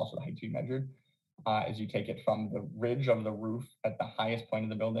kind of calls for the height to be measured is you take it from the ridge of the roof at the highest point of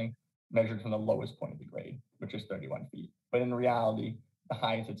the building, measured from the lowest point of the grade, which is 31 feet. But in reality, the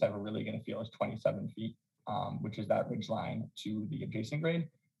highest it's ever really going to feel is 27 feet, which is that ridge line to the adjacent grade.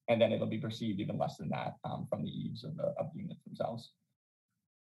 And then it'll be perceived even less than that from the eaves of the units themselves.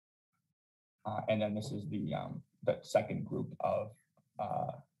 And then this is the second group of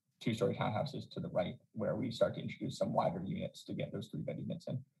 2-story townhouses to the right, where we start to introduce some wider units to get those 3-bed units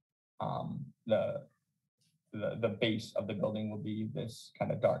in. The base of the building will be this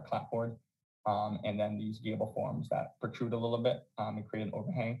kind of dark clapboard, and then these gable forms that protrude a little bit and create an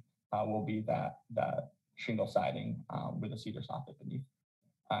overhang will be that shingle siding with a cedar soffit beneath.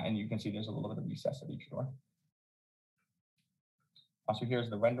 And you can see there's a little bit of recess at each door. So here's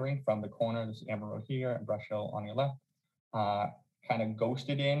the rendering from the corner. This is Amber Road here and Brush Hill on your left. Kind of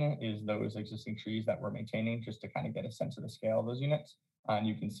ghosted in is those existing trees that we're maintaining, just to kind of get a sense of the scale of those units. And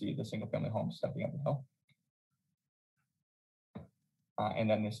you can see the single family home stepping up the hill. And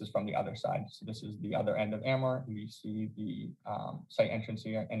then this is from the other side. So this is the other end of Amber. We see the site entrance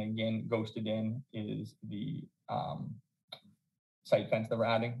here. And again, ghosted in is the site fence that we're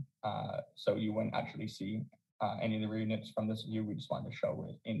adding. So you wouldn't actually see any of the units from this view. We just wanted to show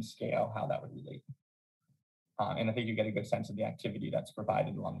it in scale how that would relate. And I think you get a good sense of the activity that's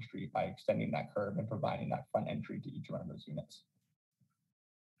provided along the street by extending that curb and providing that front entry to each one of those units.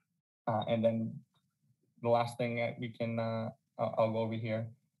 And then the last thing that we can, I'll go over here,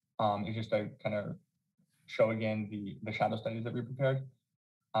 is just to kind of show again the shadow studies that we prepared.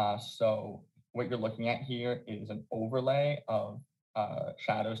 So what you're looking at here is an overlay of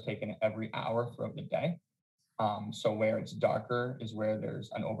shadows taken every hour throughout the day. So where it's darker is where there's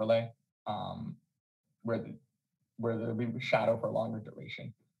an overlay, where there'll be shadow for a longer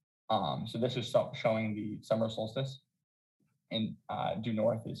duration. So this is showing the summer solstice, and due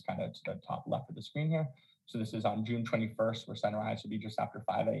north is kind of to the top left of the screen here. So this is on June 21st, where sunrise will be just after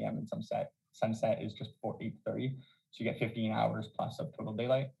 5 a.m. and sunset is just before 8:30. So you get 15 hours plus of total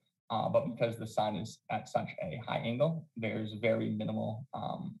daylight. But because the sun is at such a high angle, there's very minimal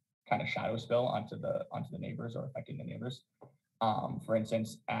kind of shadow spill onto the neighbors or affecting the neighbors. For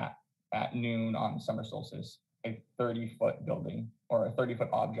instance, at noon on the summer solstice, a 30-foot building or a 30-foot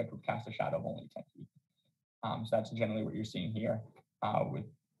object would cast a shadow of only 10 feet. So that's generally what you're seeing here with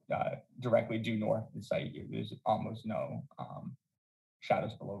directly due north of the site. There's almost no shadow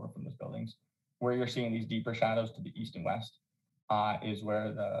spillover from those buildings. Where you're seeing these deeper shadows to the east and west is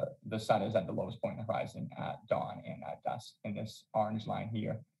where the sun is at the lowest point in the horizon at dawn and at dusk. And this orange line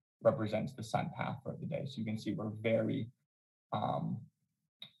here represents the sun path for the day. So you can see we're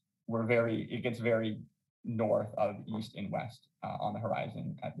it gets very north of east and west on the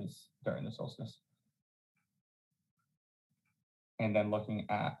horizon during the solstice. And then looking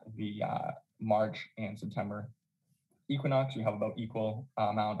at the March and September equinox, you have about equal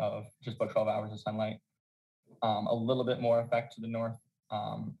amount of just about 12 hours of sunlight. A little bit more effect to the north.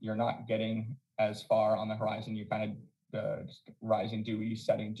 You're not getting as far on the horizon. You kind of just rising due east,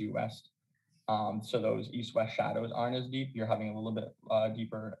 setting due west. So those east-west shadows aren't as deep. You're having a little bit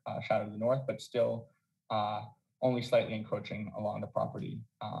deeper shadow to the north, but still only slightly encroaching along the property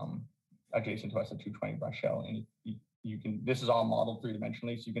adjacent to us at 220 Brush Hill. And you can, this is all modeled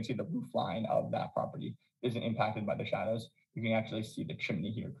three-dimensionally, so you can see the roof line of that property isn't impacted by the shadows. You can actually see the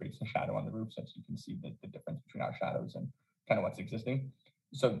chimney here creates a shadow on the roof, so you can see the difference between our shadows and kind of what's existing.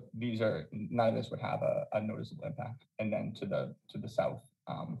 So these are, none of this would have a noticeable impact. And then to the south,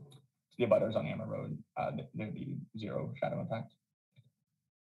 to the abutters on Amber Road, there'd be zero shadow impact.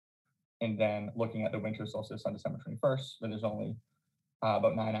 And then looking at the winter solstice on December 21st, where there's only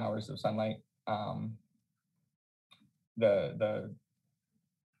about 9 hours of sunlight, the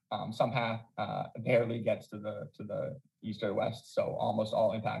sun path barely gets to the east or west, so almost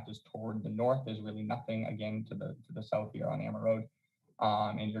all impact is toward the north. There's really nothing again to the south here on Amber Road,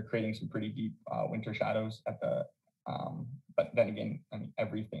 and you're creating some pretty deep winter shadows at the. But then again, I mean,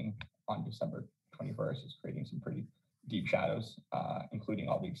 everything on December 21st is creating some pretty deep shadows, including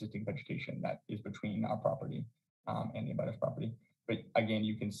all the existing vegetation that is between our property and the abutters property. But again,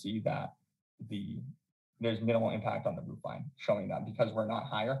 you can see that there's minimal impact on the roof line, showing that because we're not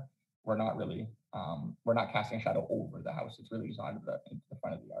higher, we're not really, we're not casting a shadow over the house. It's really just onto into the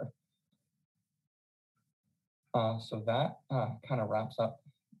front of the yard. So that kind of wraps up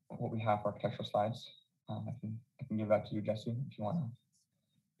what we have for architectural slides. I can give that to you, Jesse, if you want to.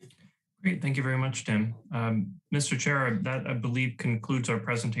 Great, thank you very much, Tim. Mr. Chair, that I believe concludes our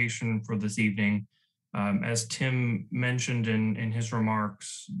presentation for this evening. As Tim mentioned in his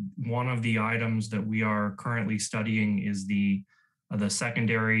remarks, one of the items that we are currently studying is the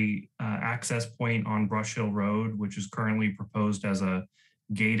secondary access point on Brush Hill Road, which is currently proposed as a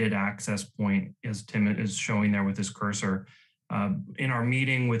gated access point, as Tim is showing there with his cursor. In our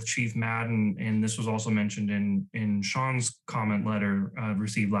meeting with Chief Madden, and this was also mentioned in Sean's comment letter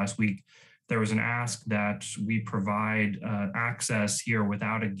received last week, there was an ask that we provide access here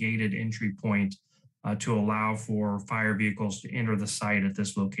without a gated entry point to allow for fire vehicles to enter the site at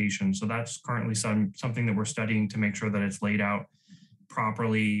this location. So that's currently something that we're studying to make sure that it's laid out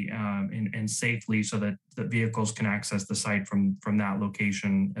properly and safely so that the vehicles can access the site from that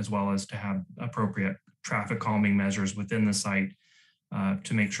location, as well as to have appropriate traffic calming measures within the site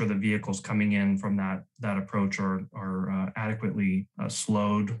to make sure that vehicles coming in from that approach are adequately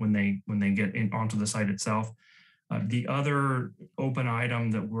slowed when they get onto the site itself. The other open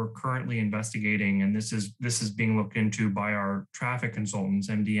item that we're currently investigating, and this is being looked into by our traffic consultants,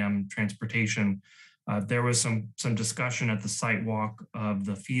 MDM Transportation. There was some discussion at the site walk of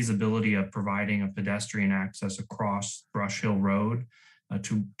the feasibility of providing a pedestrian access across Brush Hill Road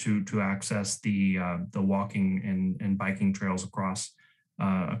to access the walking and biking trails across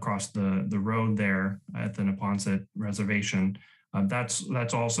the road there at the Neponset Reservation.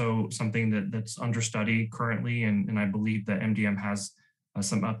 That's also something that's under study currently, and I believe that MDM has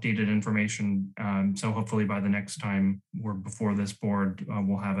some updated information. So hopefully by the next time we're before this board,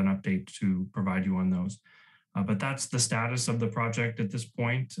 we'll have an update to provide you on those. But that's the status of the project at this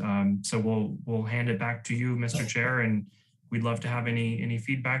point. So we'll hand it back to you, Mr. Chair, and we'd love to have any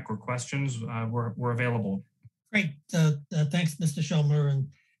feedback or questions. We're available. Great. Thanks, Mr. Schomer, and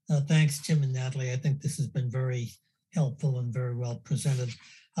thanks, Tim and Natalie. I think this has been very helpful and very well presented.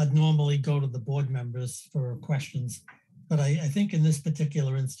 I'd normally go to the board members for questions, but I think in this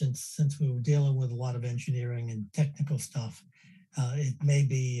particular instance, since we were dealing with a lot of engineering and technical stuff, it may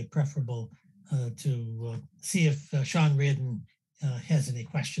be preferable to see if Sean Reardon has any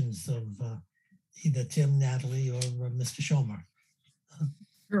questions of either Tim, Natalie, or Mr. Schomer.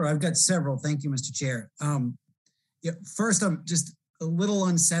 Sure, I've got several. Thank you, Mr. Chair. Yeah, first, I'm just a little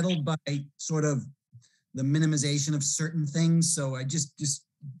unsettled by sort of the minimization of certain things. So I just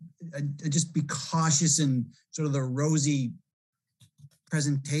be cautious in sort of the rosy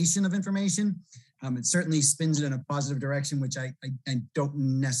presentation of information. It certainly spins it in a positive direction, which I don't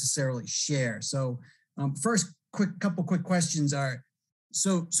necessarily share. So first, couple quick questions are,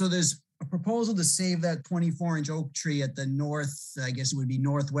 so there's a proposal to save that 24-inch oak tree at the north, I guess it would be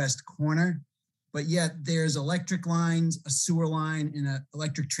northwest corner, but yet there's electric lines, a sewer line, and an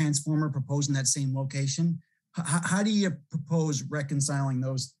electric transformer proposed in that same location. How do you propose reconciling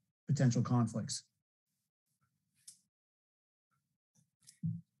those potential conflicts?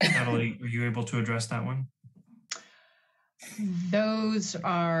 Natalie, are you able to address that one? Those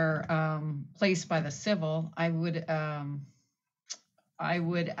are placed by the civil. I would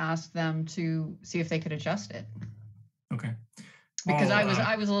ask them to see if they could adjust it. Okay. Because Well,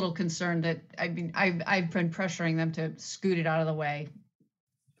 I was a little concerned that, I mean, I've been pressuring them to scoot it out of the way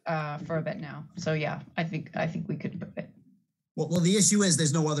for a bit now. So yeah, I think we could do it. Well, the issue is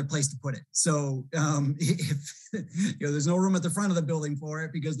there's no other place to put it. So if there's no room at the front of the building for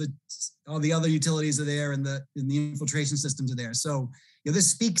it because all the other utilities are there and the infiltration systems are there. So this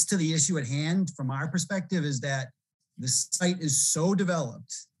speaks to the issue at hand from our perspective, is that the site is so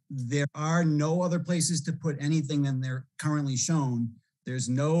developed. There are no other places to put anything than they're currently shown. There's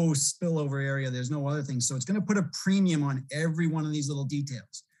no spillover area. There's no other things. So it's going to put a premium on every one of these little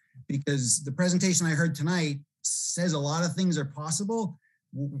details, because the presentation I heard tonight says a lot of things are possible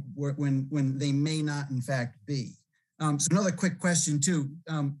when they may not in fact be. So another quick question too.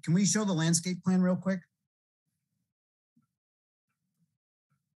 Can we show the landscape plan real quick?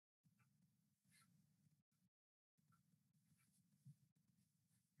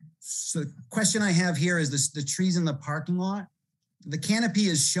 So the question I have here is the trees in the parking lot. The canopy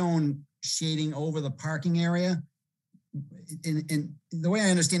is shown shading over the parking area. And the way I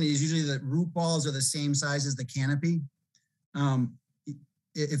understand it is usually the root balls are the same size as the canopy.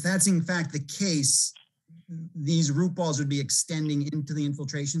 If that's in fact the case, these root balls would be extending into the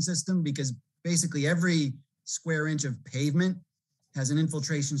infiltration system, because basically every square inch of pavement has an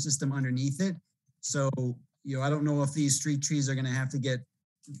infiltration system underneath it. So, I don't know if these street trees are going to have to get,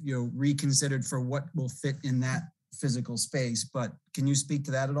 reconsidered for what will fit in that physical space, but can you speak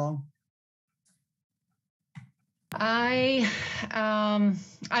to that at all? I've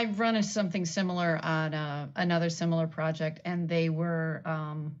run something similar on another similar project, and they were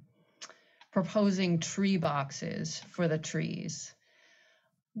proposing tree boxes for the trees,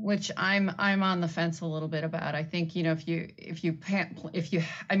 which I'm on the fence a little bit about. I think I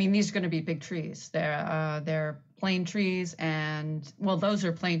mean, these are going to be big trees. They're plane trees, and well, those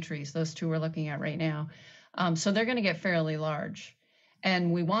are plane trees. Those two we're looking at right now, so they're going to get fairly large.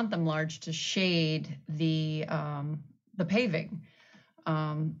 And we want them large to shade the paving.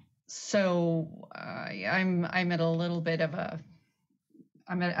 So I'm at a little bit of a,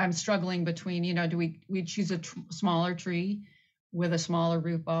 I'm struggling between, do we choose a smaller tree with a smaller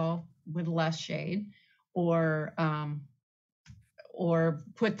root ball with less shade, or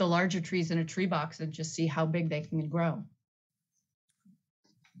put the larger trees in a tree box and just see how big they can grow.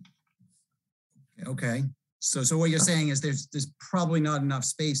 Okay. So what you're saying is there's probably not enough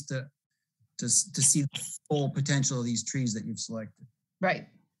space to see the full potential of these trees that you've selected. Right.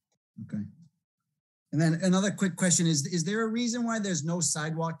 Okay. And then another quick question is there a reason why there's no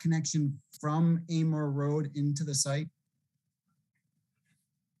sidewalk connection from Amor Road into the site?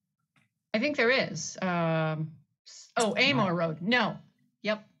 I think there is. Amor Road. No.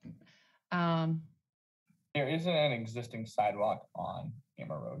 Yep. There isn't an existing sidewalk on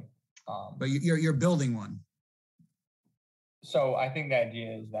Amor Road. But you're building one. So I think the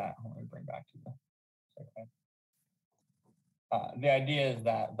idea is that, let me bring back to you. Okay. The idea is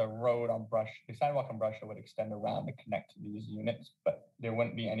that the sidewalk on Brusha would extend around to connect to these units, but there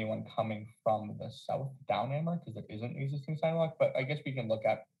wouldn't be anyone coming from the south down Amor because there isn't an existing sidewalk. But I guess we can look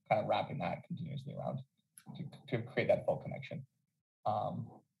at kind of wrapping that continuously around to create that full connection.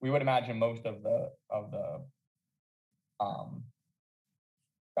 We would imagine most of the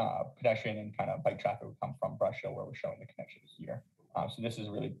pedestrian and kind of bike traffic would come from Brusha, where we're showing the connection here. So this is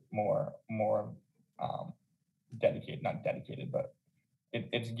really more dedicated, not dedicated, but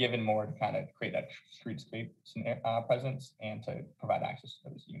it's given more to kind of create that streetscape presence and to provide access to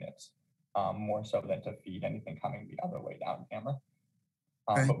those units, more so than to feed anything coming the other way down Amor.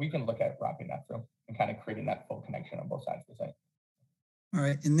 Okay. But we can look at wrapping that through and kind of creating that full connection on both sides of the site. All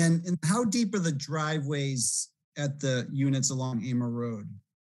right. And then how deep are the driveways at the units along Amor Road?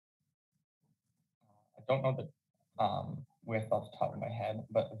 I don't know the width off the top of my head,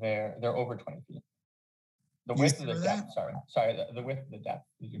 but they're over 20 feet. The width of the depth, sorry, the width of the depth,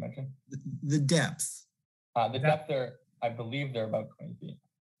 did you mention? The depth. The depth there, I believe they're about 20 feet.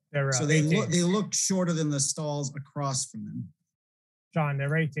 So they look shorter than the stalls across from them. John,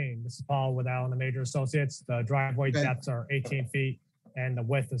 they're 18. This is Paul with Allen and Major Associates. The driveway depths are 18 feet and the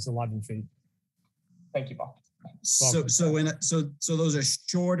width is 11 feet. Thank you, Paul. So those are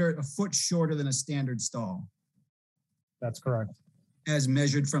shorter, a foot shorter than a standard stall. That's correct. As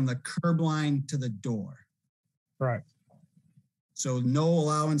measured from the curb line to the door. Correct. So no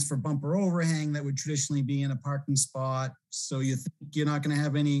allowance for bumper overhang that would traditionally be in a parking spot. So you think you're not going to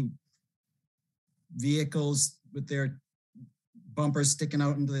have any vehicles with their bumpers sticking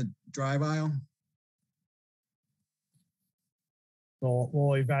out into the drive aisle? So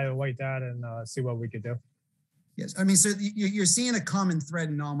we'll evaluate that and see what we could do. Yes, I mean, so you're seeing a common thread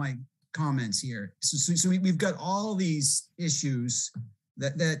in all my comments here. So we've got all these issues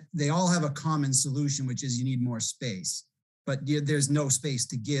that they all have a common solution, which is you need more space, but there's no space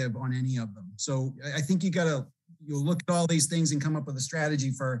to give on any of them. So I think you'll look at all these things and come up with a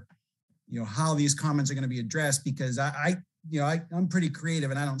strategy for, how these comments are going to be addressed, because I'm pretty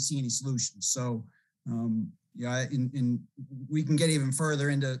creative and I don't see any solutions. So, and we can get even further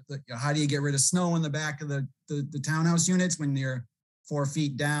into how do you get rid of snow in the back of the townhouse units when you're 4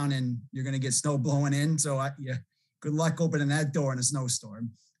 feet down and you're going to get snow blowing in. So good luck opening that door in a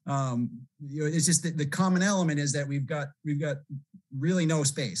snowstorm. It's just the common element is that we've got really no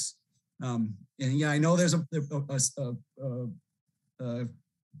space. And I know there's a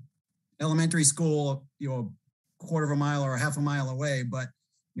elementary school, a quarter of a mile or a half a mile away, but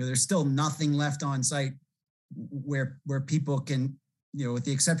there's still nothing left on site where people can, with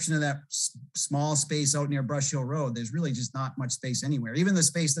the exception of that small space out near Brush Hill Road, there's really just not much space anywhere. Even the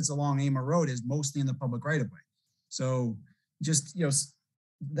space that's along Amer Road is mostly in the public right of way. So just,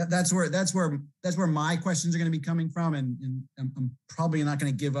 that's where my questions are going to be coming from. And I'm probably not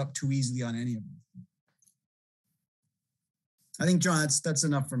going to give up too easily on any of them. I think, John, that's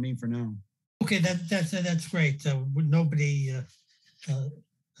enough for me for now. Okay, that's great. Nobody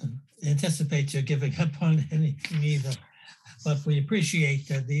anticipates you giving up on anything either, but we appreciate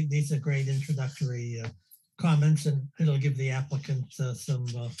that these are great introductory comments, and it'll give the applicant some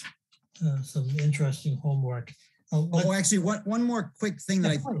interesting homework. Actually, one more quick thing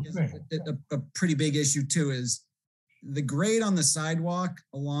that I think is a pretty big issue too is the grade on the sidewalk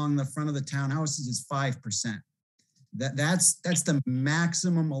along the front of the townhouses is 5%. That's the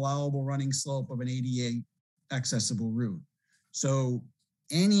maximum allowable running slope of an ADA accessible route. So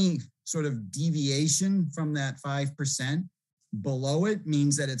any sort of deviation from that 5% below it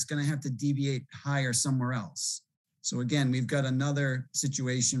means that it's going to have to deviate higher somewhere else. So again, we've got another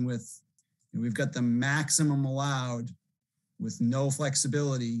situation with, we've got the maximum allowed with no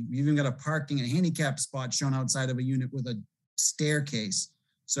flexibility. We even got a handicap spot shown outside of a unit with a staircase.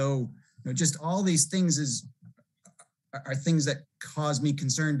 So just all these things are things that cause me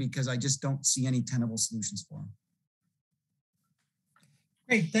concern because I just don't see any tenable solutions for them.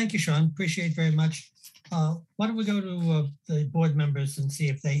 Great, thank you, Sean. Appreciate very much. Why don't we go to the board members and see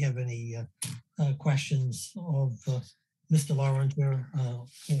if they have any questions of Mr. Lawrence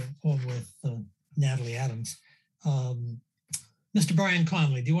or with Natalie Adams. Mr. Brian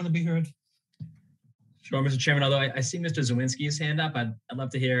Conley, do you want to be heard? Sure, Mr. Chairman. Although I see Mr. Zawinski's hand up, I'd love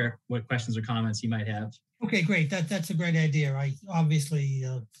to hear what questions or comments he might have. Okay, great. That's a great idea. I obviously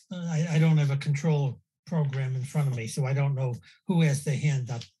I don't have a control program in front of me, so I don't know who has their hand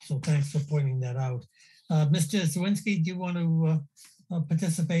up. So thanks for pointing that out. Mr. Zawinski, do you want to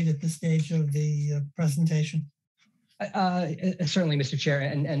participate at this stage of the presentation? Certainly, Mr. Chair,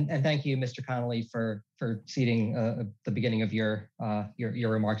 and thank you, Mr. Connolly, for seating the beginning of your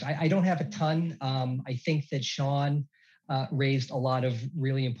remarks. I don't have a ton. I think that Sean raised a lot of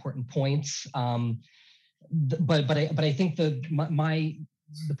really important points, but I think the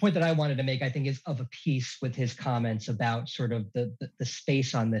point that I wanted to make, I think, is of a piece with his comments about sort of the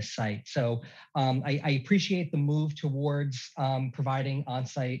space on this site. So I appreciate the move towards providing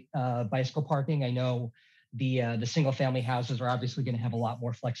on-site bicycle parking. I know the single family houses are obviously going to have a lot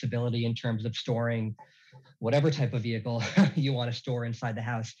more flexibility in terms of storing whatever type of vehicle you want to store inside the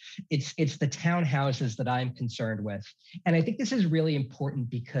house. It's the townhouses that I'm concerned with. And I think this is really important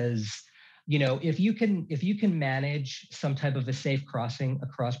because, if you can manage some type of a safe crossing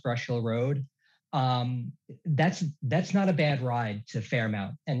across Brush Hill Road, that's not a bad ride to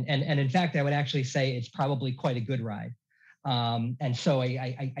Fairmount. And in fact, I would actually say it's probably quite a good ride. And so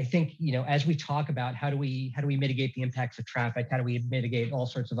I think, as we talk about how do we mitigate the impacts of traffic, how do we mitigate all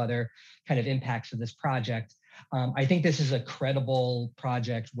sorts of other kind of impacts of this project, I think this is a credible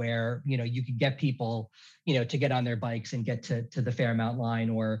project where, you could get people, to get on their bikes and get to the Fairmount line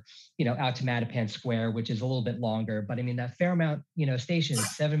or, out to Mattapan Square, which is a little bit longer. But I mean, that Fairmount, station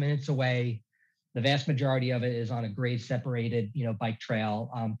is 7 minutes away. The vast majority of it is on a grade separated, bike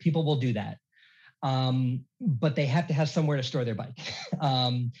trail. People will do that. But they have to have somewhere to store their bike.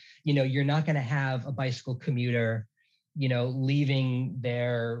 You're not going to have a bicycle commuter, leaving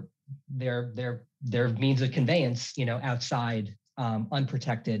their means of conveyance, outside,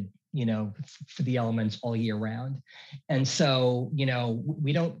 unprotected, for the elements all year round. And so,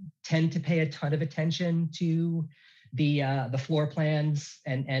 we don't tend to pay a ton of attention to the floor plans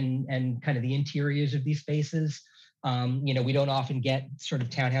and kind of the interiors of these spaces. We don't often get sort of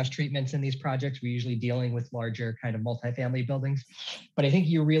townhouse treatments in these projects. We're usually dealing with larger kind of multifamily buildings. But I think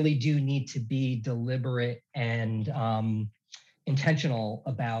you really do need to be deliberate and intentional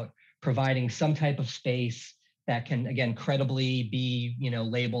about providing some type of space that can, again, credibly be,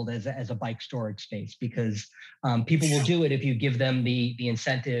 labeled as a bike storage space, because people will do it if you give them the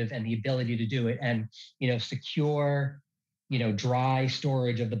incentive and the ability to do it. And, secure, dry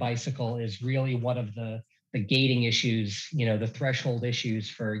storage of the bicycle is really one of the gating issues, the threshold issues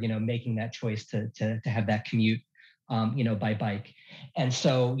for, making that choice to have that commute, by bike. And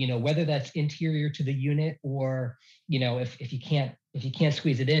so, whether that's interior to the unit or, if you can't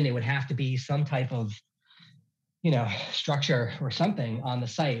squeeze it in, it would have to be some type of, structure or something on the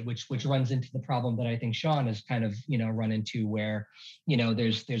site, which runs into the problem that I think Sean has kind of, run into, where,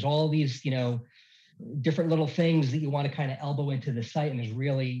 there's all these, different little things that you want to kind of elbow into the site, and there's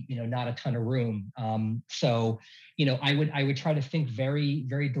really, not a ton of room. So, I would try to think very,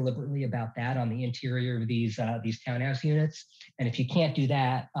 very deliberately about that on the interior of these townhouse units. And if you can't do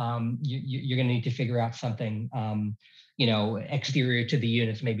that, you're going to need to figure out something, exterior to the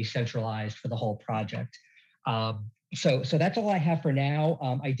units, maybe centralized for the whole project. So that's all I have for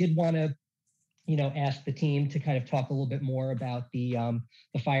now. I did want to, ask the team to kind of talk a little bit more about the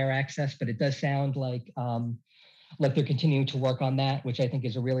fire access, but it does sound like they're continuing to work on that, which I think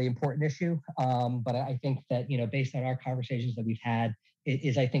is a really important issue. But I think that, based on our conversations that we've had, it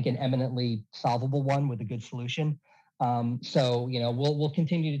is, I think, an eminently solvable one with a good solution. So, we'll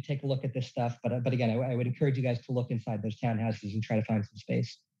continue to take a look at this stuff, but again, I would encourage you guys to look inside those townhouses and try to find some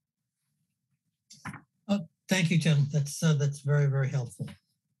space. Thank you, Tim. That's very, very helpful.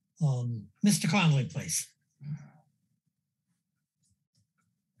 Mr. Connolly, please.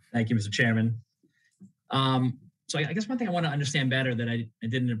 Thank you, Mr. Chairman. So I guess one thing I want to understand better that I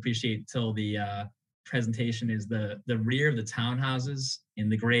didn't appreciate till the presentation is the rear of the townhouses in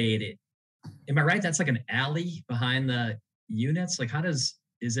the grade. Am I right? That's like an alley behind the units? Like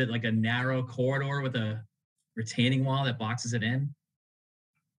is it like a narrow corridor with a retaining wall that boxes it in?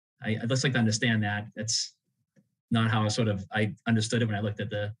 I'd just like to understand that. That's not how I understood it when I looked at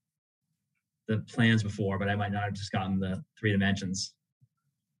the plans before, but I might not have just gotten the 3 dimensions.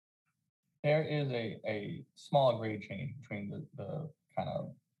 There is a small grade change between the kind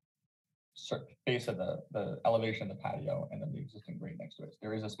of base of the elevation of the patio and then the existing grade next to it.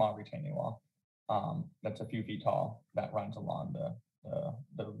 There is a small retaining wall that's a few feet tall that runs along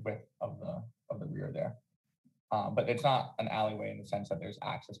the width of the rear there. But it's not an alleyway in the sense that there's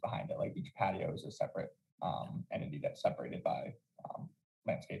access behind it. Like each patio is a separate entity that's separated by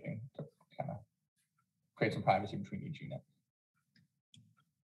landscaping to kind of create some privacy between each unit.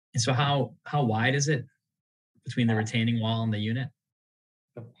 And so how wide is it between the retaining wall and the unit?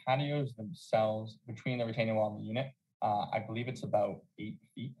 The patios themselves, between the retaining wall and the unit, I believe it's about 8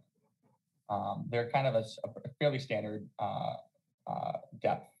 feet. They're kind of a fairly standard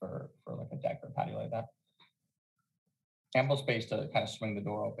depth for like a deck or patio like that. Ample space to kind of swing the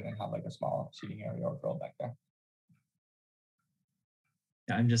door open and have like a small seating area or grill back there.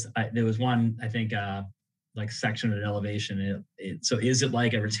 There was one, I think, like section at elevation. So is it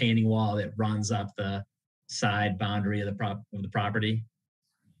like a retaining wall that runs up the side boundary of the property?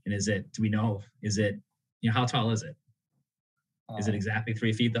 And do we know, how tall is it? Is it exactly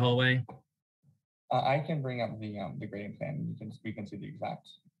 3 feet the whole way? I can bring up the grading plan. We can see the exact,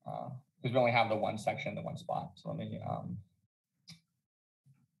 because we only have the one section, the one spot. So let me.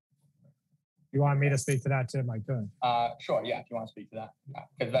 You want me to speak to that, Tim? I could. Sure. Yeah. If you want to speak to that, yeah.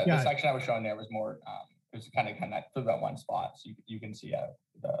 Because the section I was showing there was more. It was kind of for that one spot, so you can see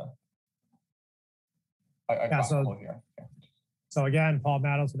so here. Yeah. So again, Paul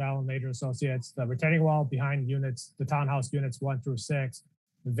Maddles with Allen Major Associates. The retaining wall behind units, the townhouse units 1 through 6,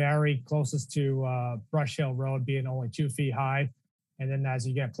 very closest to Brush Hill Road, being only 2 feet high. And then as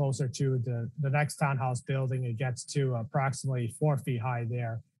you get closer to the next townhouse building, it gets to approximately 4 feet high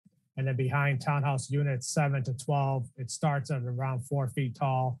there. And then behind townhouse units 7 to 12, it starts at around 4 feet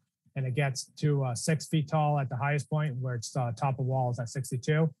tall, and it gets to 6 feet tall at the highest point, where it's top of wall is at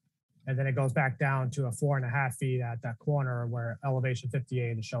 62. And then it goes back down to 4.5 feet at that corner where elevation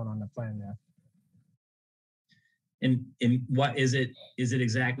 58 is shown on the plan there. And what is it? Is it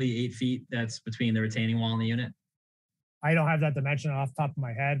exactly 8 feet that's between the retaining wall and the unit? I don't have that dimension off the top of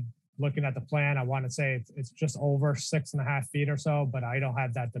my head. Looking at the plan, I want to say it's just over 6.5 feet or so, but I don't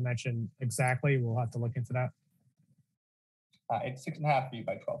have that dimension exactly. We'll have to look into that. It's 6.5 feet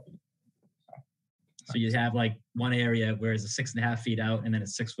by 12 feet. So you have like one area where it's a 6.5 feet out and then a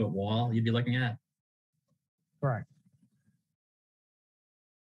 6 foot wall you'd be looking at? Correct.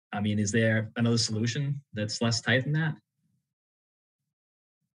 I mean, is there another solution that's less tight than that?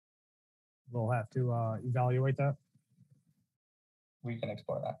 We'll have to evaluate that. We can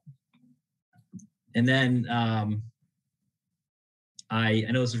explore that. And then I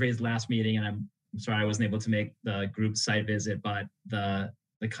know this was raised last meeting, and I'm sorry I wasn't able to make the group site visit, but I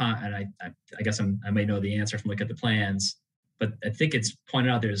guess I may know the answer from looking at the plans, but I think it's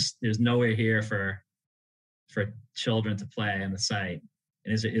pointed out there's nowhere here for children to play on the site.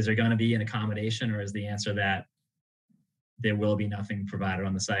 And is there going to be an accommodation, or is the answer that there will be nothing provided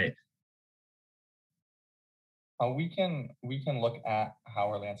on the site? We can look at how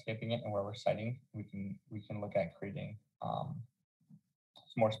we're landscaping it and where we're siting. We can look at creating some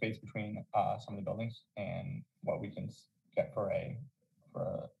more space between some of the buildings and what we can get for a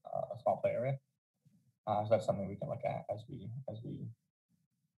small play area. So that's something we can look at as we.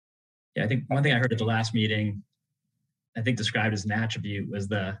 Yeah, I think one thing I heard at the last meeting, I think described as an attribute, was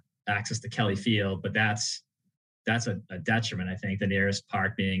the access to Kelly Field, but that's a detriment. I think the nearest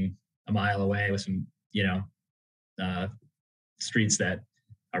park being a mile away with some streets that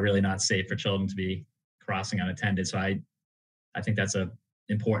are really not safe for children to be crossing unattended. So I think that's a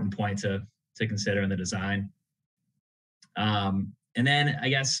important point to consider in the design. And then I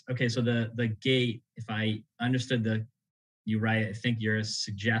guess, okay, so the gate, if I understood you right, I think you're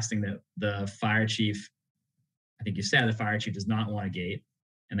suggesting that the fire chief, I think you said the fire chief does not want a gate,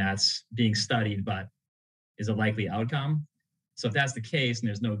 and that's being studied, but is a likely outcome. So if that's the case and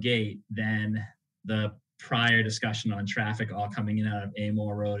there's no gate, then the prior discussion on traffic all coming in out of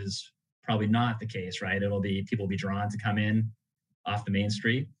Amore Road is probably not the case, right? People will be drawn to come in off the main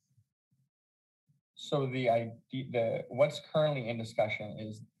street. So what's currently in discussion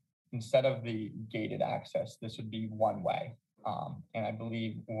is, instead of the gated access, this would be one way. And I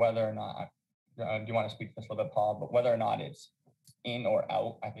believe whether or not, do you want to speak to this a little bit, Paul? But whether or not it's in or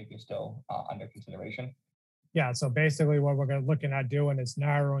out, I think is still under consideration. Yeah, so basically what we're looking at doing is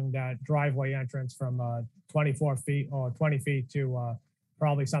narrowing that driveway entrance from 24 feet or 20 feet to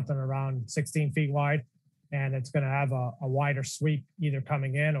probably something around 16 feet wide. And it's going to have a wider sweep either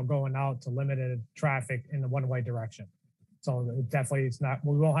coming in or going out to limited traffic in the one-way direction. So definitely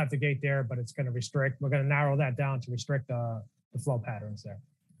we won't have the gate there, but it's going to restrict. We're going to narrow that down to restrict the flow patterns there.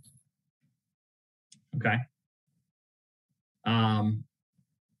 Okay.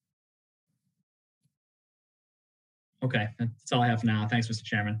 Okay, that's all I have for now. Thanks, Mr.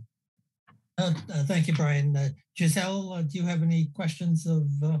 Chairman. Thank you, Brian. Giselle, do you have any questions of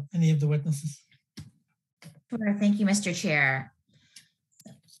any of the witnesses? Sure. Thank you, Mr. Chair.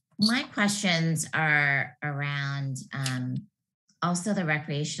 My questions are around also the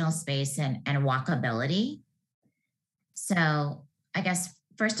recreational space and walkability. So I guess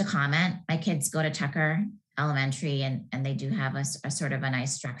first a comment, my kids go to Tucker Elementary and they do have a sort of a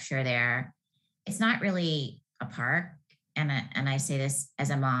nice structure there. It's not really a park. And I say this as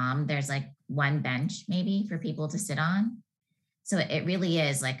a mom, there's like one bench maybe for people to sit on. So it really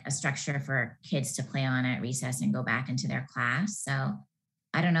is like a structure for kids to play on at recess and go back into their class. So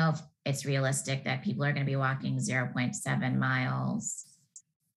I don't know if it's realistic that people are going to be walking 0.7 miles.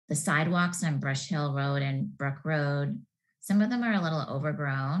 The sidewalks on Brush Hill Road and Brook Road, some of them are a little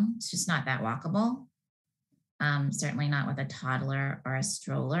overgrown. It's just not that walkable. Certainly not with a toddler or a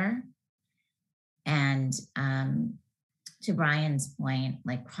stroller. And to Brian's point,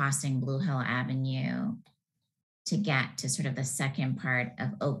 like crossing Blue Hill Avenue to get to sort of the second part of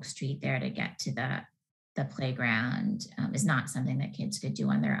Oak Street there to get to the playground is not something that kids could do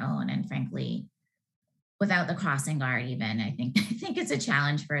on their own. And frankly, without the crossing guard even, I think it's a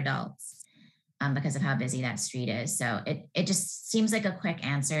challenge for adults because of how busy that street is. So it just seems like a quick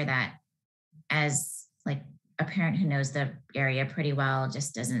answer that, as like a parent who knows the area pretty well,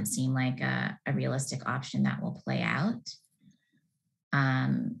 just doesn't seem like a realistic option that will play out.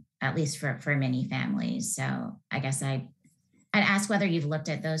 At least for many families. So I guess I'd ask whether you've looked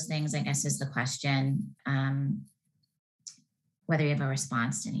at those things, I guess is the question, whether you have a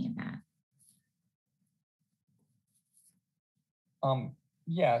response to any of that.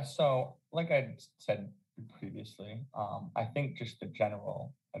 Yeah, so like I said previously, I think just the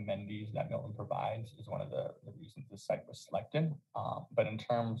general amenities that Milton provides is one of the reasons the site was selected. But in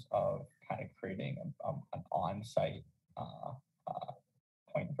terms of kind of creating an on-site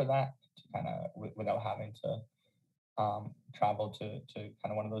point for that, to kind of without having to travel to kind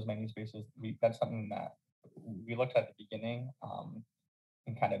of one of those many spaces, that's something that we looked at the beginning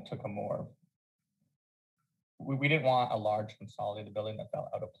and kind of took a more. We didn't want a large consolidated building that felt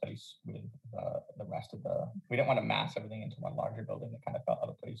out of place with the rest of we didn't want to mass everything into one larger building that kind of felt out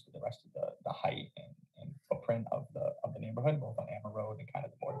of place with the rest of the height and footprint footprint of the neighborhood, both on Amber Road and kind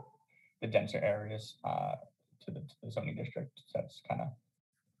of the denser areas to the zoning district that's kind of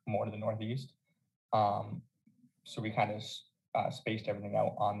more to the northeast. So we kind of spaced everything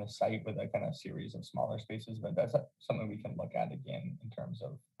out on the site with a kind of series of smaller spaces, but that's something we can look at again in terms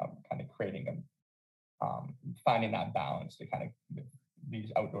of kind of creating a finding that balance to kind of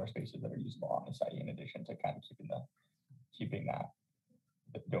these outdoor spaces that are usable on the site, in addition to kind of keeping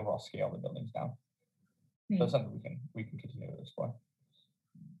the overall scale of the buildings down. So it's something we can continue to explore.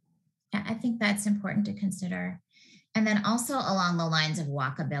 I think that's important to consider. And then also along the lines of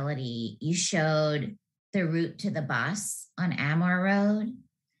walkability, you showed the route to the bus on Amor Road.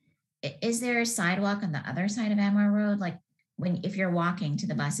 Is there a sidewalk on the other side of Amor Road? Like if you're walking to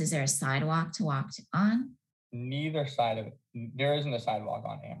the bus, is there a sidewalk to walk on? Neither side of it. There isn't a sidewalk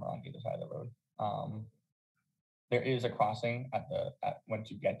on Amber on either side of the road. There is a crossing at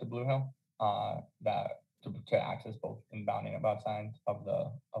once you get to Blue Hill that to access both inbound and outbound signs of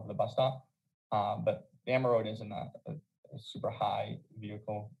the bus stop. But the Amber Road isn't a super high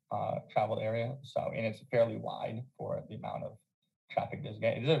vehicle travel area, so, and it's fairly wide for the amount of traffic does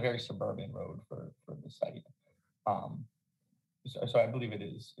get. It is a very suburban road for the site. So I believe it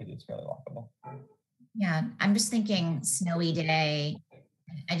is fairly walkable. Yeah, I'm just thinking snowy day.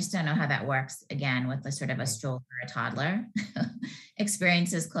 I just don't know how that works again with the sort of a stroller or a toddler.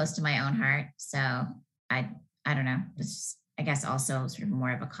 Experience is close to my own heart. So I don't know. This I guess also sort of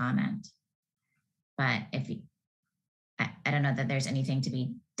more of a comment. But if you, I don't know that there's anything to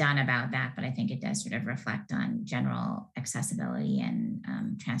be done about that, but I think it does sort of reflect on general accessibility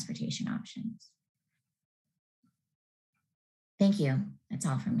and transportation options. Thank you. That's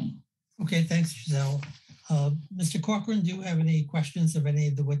all from me. Okay, thanks, Giselle. Mr. Corcoran, do you have any questions of any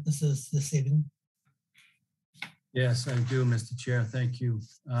of the witnesses this evening? Yes, I do, Mr. Chair. Thank you.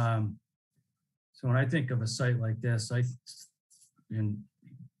 So when I think of a site like this, in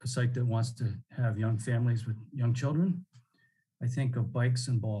a site that wants to have young families with young children, I think of bikes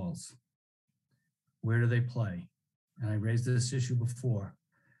and balls. Where do they play? And I raised this issue before.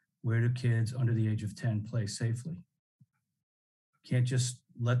 Where do kids under the age of 10 play safely? Can't just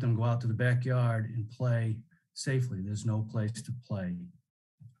let them go out to the backyard and play safely. There's no place to play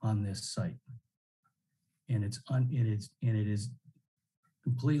on this site. And it is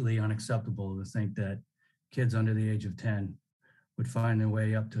completely unacceptable to think that kids under the age of 10 would find their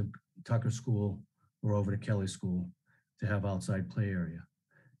way up to Tucker School or over to Kelly School to have outside play area.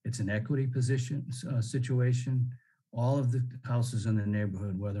 It's an equity situation. All of the houses in the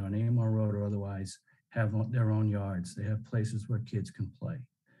neighborhood, whether on Amor Road or otherwise, have their own yards. They have places where kids can play.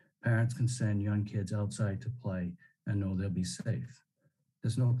 Parents can send young kids outside to play and know they'll be safe.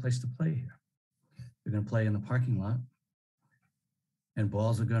 There's no place to play here. They're going to play in the parking lot, and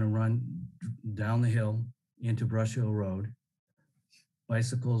balls are going to run down the hill into Brush Hill Road.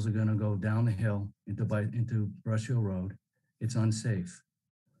 Bicycles are going to go down the hill into Brush Hill Road. It's unsafe.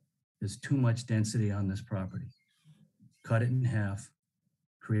 There's too much density on this property. Cut it in half,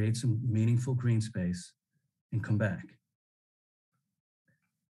 create some meaningful green space, and come back.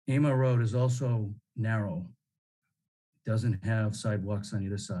 Amor Road is also narrow. It doesn't have sidewalks on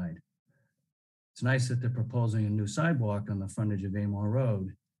either side. It's nice that they're proposing a new sidewalk on the frontage of Amor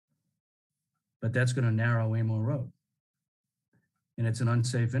Road, but that's going to narrow Amor Road. And it's an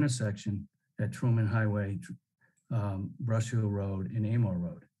unsafe intersection at Truman Highway, Brush Hill Road, and Amor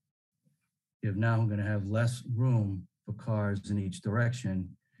Road. You're now going to have less room for cars in each direction,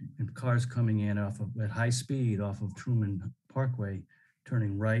 and cars coming in at high speed off of Truman Parkway,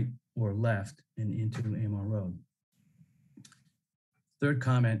 turning right or left and into Amor Road. Third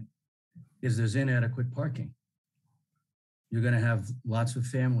comment is there's inadequate parking. You're going to have lots of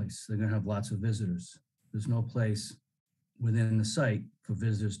families. They're going to have lots of visitors. There's no place within the site for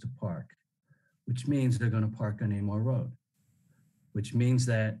visitors to park, which means they're going to park on Amor Road, which means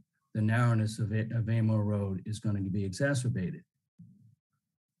that the narrowness of Amor Road is going to be exacerbated.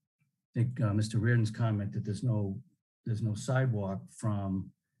 I think Mr. Reardon's comment that there's no sidewalk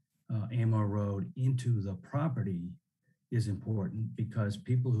from Amor Road into the property is important, because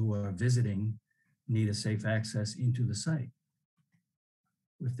people who are visiting need a safe access into the site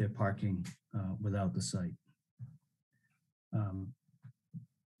if they're parking without the site.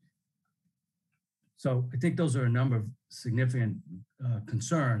 So I think those are a number of significant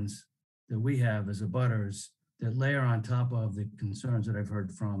concerns that we have as abutters that layer on top of the concerns that I've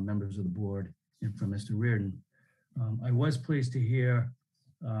heard from members of the board and from Mr. Reardon. I was pleased to hear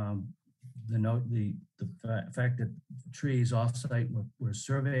the fact that trees off-site were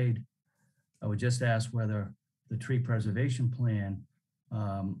surveyed. I would just ask whether the tree preservation plan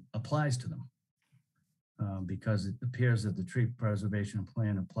applies to them. because it appears that the tree preservation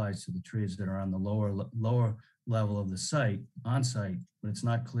plan applies to the trees that are on the lower level of the site, on site, but it's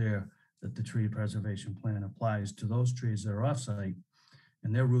not clear that the tree preservation plan applies to those trees that are off site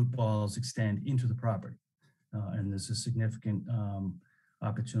and their root balls extend into the property. And there's a significant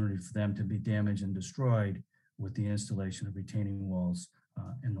opportunity for them to be damaged and destroyed with the installation of retaining walls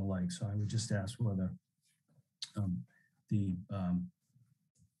and the like. So I would just ask whether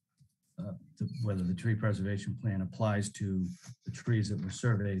whether the tree preservation plan applies to the trees that were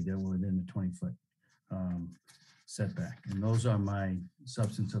surveyed that were within the 20-foot setback. And those are my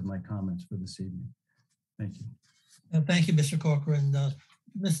substance of my comments for this evening. Thank you. Thank you, Mr. Corcoran.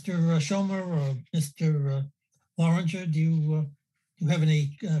 Mr. Schomer or Mr. Loringer, do you have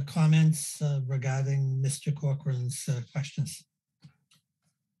any comments regarding Mr. Corcoran's questions?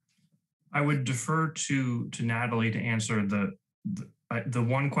 I would defer to Natalie to answer the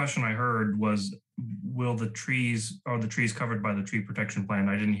one question I heard was, are the trees covered by the tree protection plan?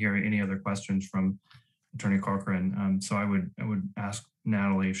 I didn't hear any other questions from Attorney Corcoran. So I would ask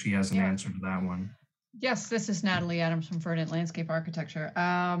Natalie if she has an answer to that one. Yes, this is Natalie Adams from Verdant Landscape Architecture.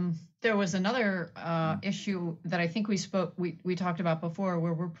 There was another issue that I think we talked about before,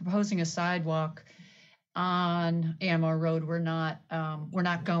 where we're proposing a sidewalk on Ammer Road. We're not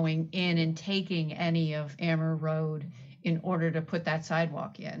going in and taking any of Ammer Road in order to put that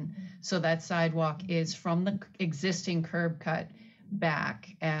sidewalk in. So that sidewalk is from the existing curb cut back,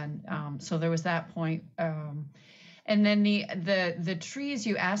 and so there was that point. And then the trees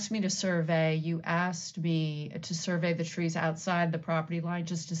you asked me to survey, the trees outside the property line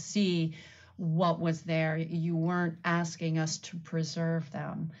just to see what was there. You weren't asking us to preserve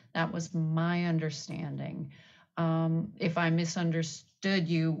them. That was my understanding. If I misunderstood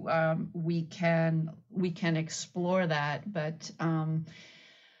you, we can explore that, but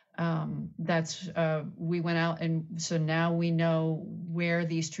we went out, and so now we know where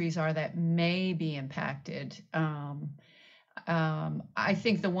these trees are that may be impacted. I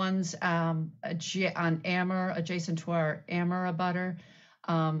think the ones on Ammer, adjacent to our Ammer abutter,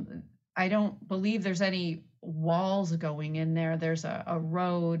 I don't believe there's any walls going in there. There's a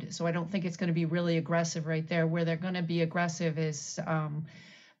road, so I don't think it's going to be really aggressive right there. Where they're going to be aggressive is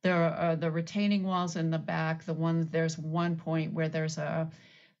there are the retaining walls in the back. There's one point where there's a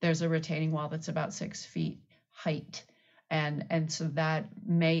retaining wall that's about 6 feet height. And so that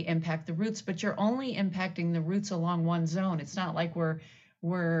may impact the roots, but you're only impacting the roots along one zone. It's not like we're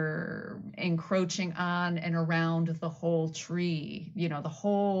encroaching on and around the whole tree, the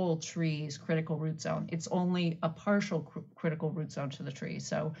whole tree's critical root zone. It's only a partial critical root zone to the tree.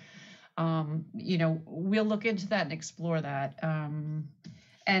 So, we'll look into that and explore that.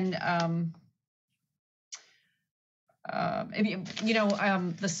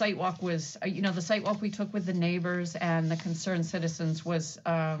 The site walk was, the site walk we took with the neighbors and the concerned citizens was,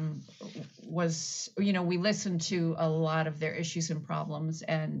 we listened to a lot of their issues and problems,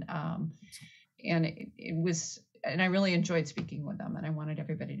 and it was, and I really enjoyed speaking with them, and I wanted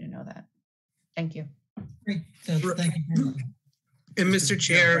everybody to know that. Thank you. Great. Thank you very much. And Mr.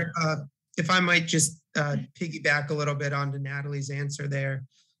 Chair, if I might just piggyback a little bit onto Natalie's answer there.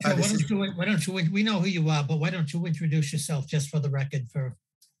 So why don't you, we know who you are, but why don't you introduce yourself just for the record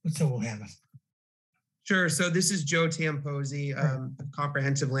so we'll have it. Sure. So this is Joe Tamposi of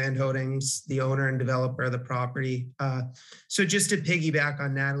Comprehensive Land Holdings, the owner and developer of the property. So just to piggyback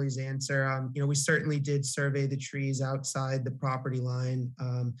on Natalie's answer, we certainly did survey the trees outside the property line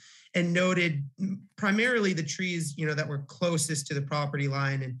and noted primarily the trees, that were closest to the property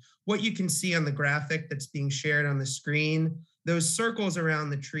line. And what you can see on the graphic that's being shared on the screen, those circles around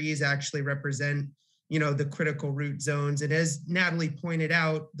the trees actually represent, the critical root zones. And as Natalie pointed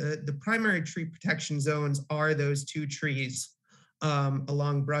out, the primary tree protection zones are those 2 trees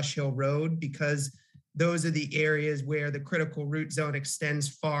along Brush Hill Road, because those are the areas where the critical root zone extends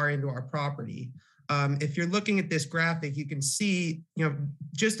far into our property. If you're looking at this graphic, you can see,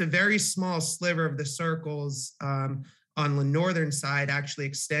 just a very small sliver of the circles on the northern side actually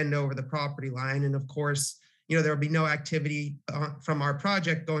extend over the property line. And of course, there will be no activity from our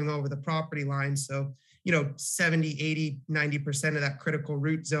project going over the property line. So, 70, 80, 90% of that critical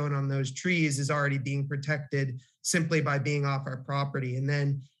root zone on those trees is already being protected simply by being off our property. And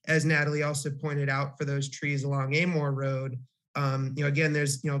then, as Natalie also pointed out, for those trees along Amor Road, again,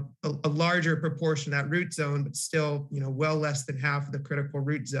 there's, a larger proportion of that root zone, but still, well less than half of the critical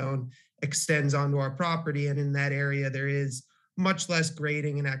root zone extends onto our property. And in that area, there is much less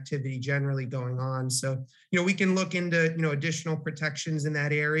grading and activity generally going on. So, we can look into, additional protections in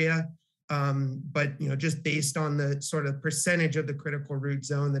that area. But, just based on the sort of percentage of the critical root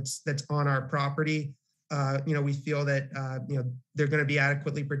zone that's on our property, we feel that, they're going to be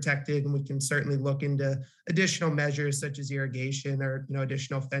adequately protected, and we can certainly look into additional measures such as irrigation or,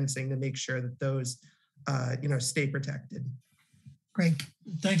 additional fencing to make sure that those, stay protected. Great.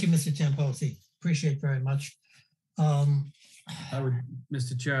 Thank you, Mr. Tamposi. Appreciate it very much.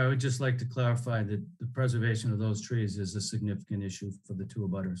 Mr. Chair, I would just like to clarify that the preservation of those trees is a significant issue for the two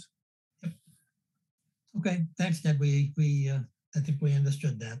abutters. Okay, thanks, Ned. I think we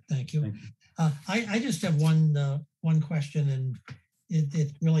understood that. Thank you. I just have one question, and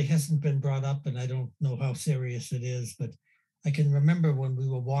it really hasn't been brought up, and I don't know how serious it is, but I can remember when we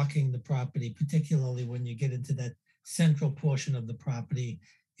were walking the property, particularly when you get into that central portion of the property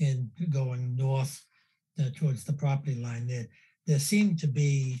and going north towards the property line, there seemed to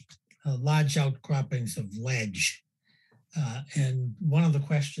be large outcroppings of ledge. And one of the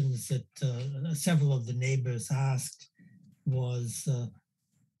questions that several of the neighbors asked was,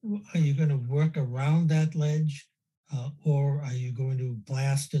 are you going to work around that ledge, or are you going to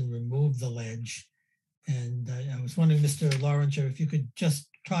blast and remove the ledge? And I was wondering, Mr. Lawrencer, if you could just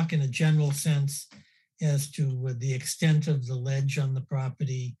talk in a general sense as to the extent of the ledge on the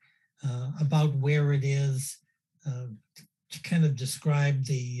property, about where it is, to kind of describe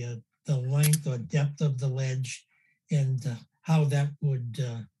the length or depth of the ledge, and how that would,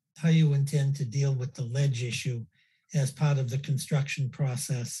 how you intend to deal with the ledge issue as part of the construction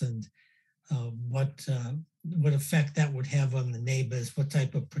process, and what effect that would have on the neighbors, what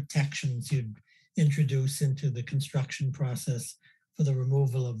type of protections you'd introduce into the construction process for the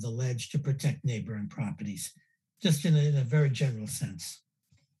removal of the ledge to protect neighboring properties, just in a very general sense.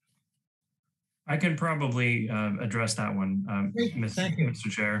 I can probably address that one, Mr.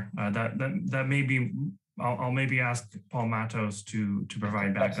 Chair. That may be, I'll maybe ask Paul Matos to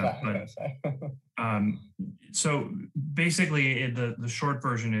provide backup. But, so basically, the short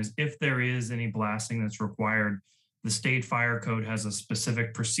version is, if there is any blasting that's required, the state fire code has a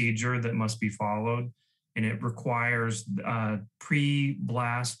specific procedure that must be followed, and it requires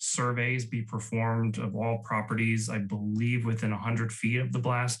pre-blast surveys be performed of all properties, I believe, within 100 feet of the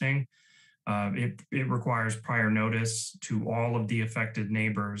blasting. It requires prior notice to all of the affected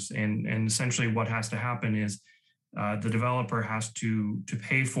neighbors, and essentially what has to happen is the developer has to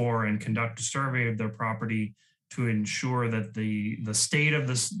pay for and conduct a survey of their property to ensure that the state of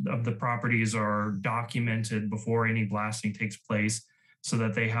the properties are documented before any blasting takes place, so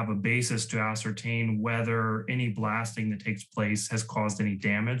that they have a basis to ascertain whether any blasting that takes place has caused any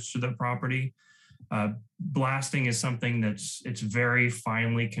damage to the property. Blasting is something it's very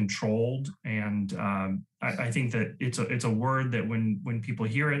finely controlled, and I think that it's a word that when people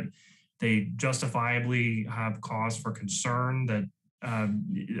hear it, they justifiably have cause for concern that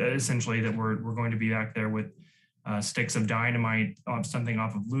essentially that we're going to be back there with sticks of dynamite, something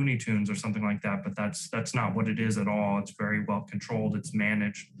off of Looney Tunes or something like that. But that's not what it is at all. It's very well controlled. It's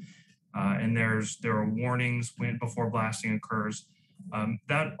managed, and there are warnings before blasting occurs.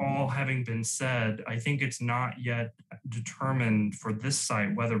 That all having been said, I think it's not yet determined for this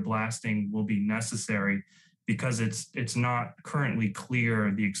site whether blasting will be necessary, because it's not currently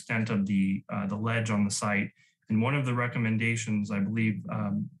clear the extent of the ledge on the site. And one of the recommendations, I believe,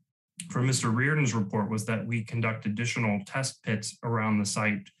 for Mr. Reardon's report was that we conduct additional test pits around the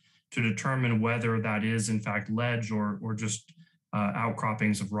site to determine whether that is in fact ledge or just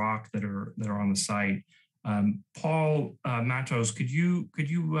outcroppings of rock that are on the site. Paul Matos, could you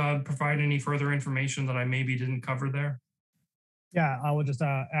provide any further information that I maybe didn't cover there? Yeah, I will just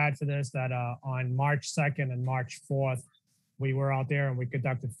add to this that on March 2nd and March 4th, we were out there and we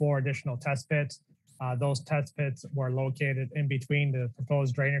conducted 4 additional test pits. Those test pits were located in between the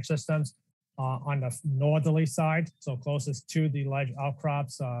proposed drainage systems on the northerly side, so closest to the ledge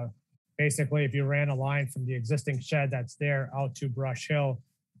outcrops. Basically, if you ran a line from the existing shed that's there out to Brush Hill,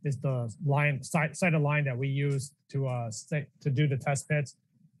 is the sighted line that we use to do the test pits.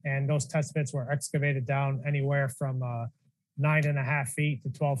 And those test pits were excavated down anywhere from 9.5 feet to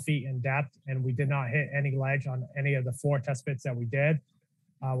 12 feet in depth, and we did not hit any ledge on any of the 4 test pits that we did.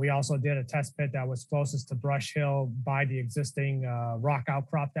 We also did a test pit that was closest to Brush Hill by the existing rock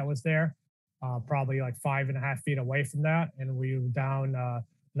outcrop that was there, probably like 5.5 feet away from that. And we were down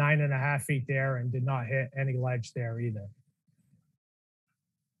 9.5 feet there and did not hit any ledge there either.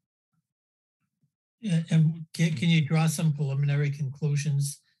 Yeah, and can you draw some preliminary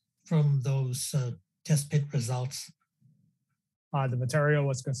conclusions from those test pit results? The material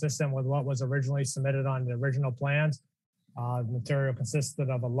was consistent with what was originally submitted on the original plans. The material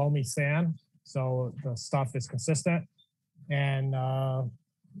consisted of a loamy sand, so the stuff is consistent, and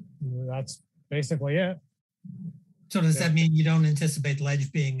that's basically it. So does that mean you don't anticipate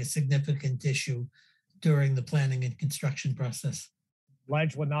ledge being a significant issue during the planning and construction process?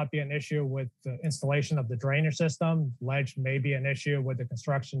 Ledge would not be an issue with the installation of the drainage system. Ledge may be an issue with the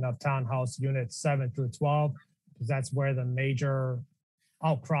construction of townhouse units 7 through 12, because that's where the major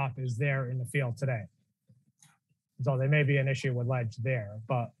outcrop is there in the field today. So there may be an issue with ledge there,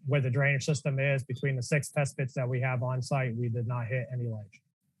 but where the drainage system is between the 6 test pits that we have on site, we did not hit any ledge.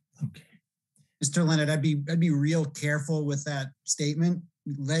 Okay. Mr. Leonard, I'd be real careful with that statement.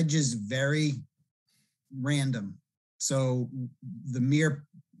 Ledge is very random. So the mere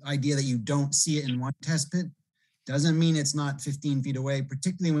idea that you don't see it in one test pit doesn't mean it's not 15 feet away,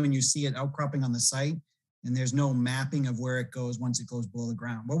 particularly when you see it outcropping on the site and there's no mapping of where it goes once it goes below the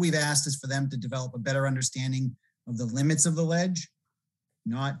ground. What we've asked is for them to develop a better understanding of the limits of the ledge,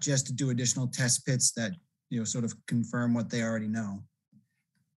 not just to do additional test pits that, sort of confirm what they already know.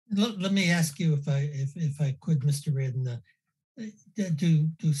 Let me ask you if I could, Mr. Reardon,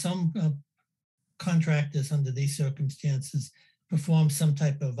 do some contractors under these circumstances perform some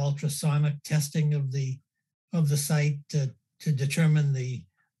type of ultrasonic testing of the site to determine the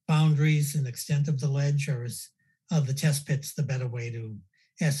boundaries and extent of the ledge, or are the test pits the better way to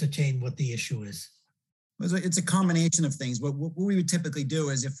ascertain what the issue is? It's a combination of things. What we would typically do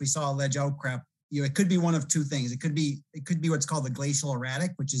is if we saw a ledge outcrop, it could be one of two things. It could be what's called the glacial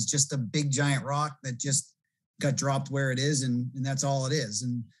erratic, which is just a big giant rock that just got dropped where it is, and that's all it is.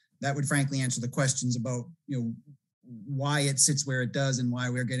 And that would frankly answer the questions about why it sits where it does and why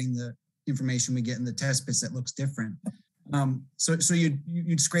we're getting the information we get in the test pits that looks different. So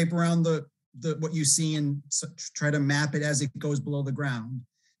you'd scrape around the what you see and try to map it as it goes below the ground.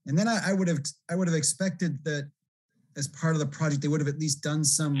 And then I would have expected that as part of the project they would have at least done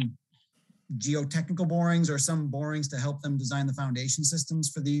some geotechnical borings or some borings to help them design the foundation systems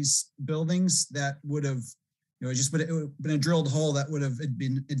for these buildings. That would have it would have been a drilled hole that would have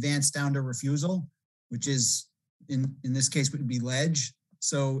been advanced down to refusal, which is in this case would be ledge.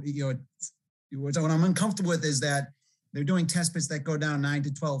 So what I'm uncomfortable with is that they're doing test pits that go down 9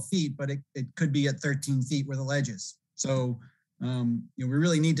 to 12 feet, but it could be at 13 feet where the ledge is. So we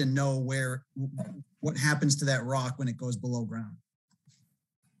really need to know what happens to that rock when it goes below ground.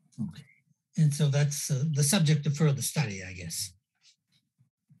 Okay, and so that's the subject of further study, I guess.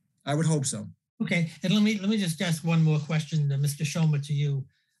 I would hope so. Okay, and let me just ask one more question, Mr. Schomer, to you,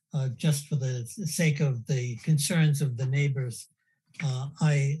 just for the sake of the concerns of the neighbors.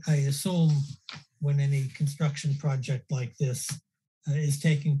 I assume when any construction project like this is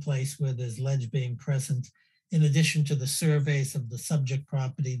taking place where there's ledge being present, in addition to the surveys of the subject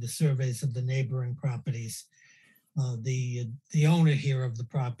property, the surveys of the neighboring properties, the owner here of the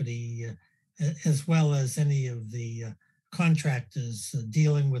property, as well as any of the contractors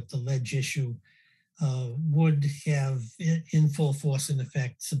dealing with the ledge issue, would have in full force and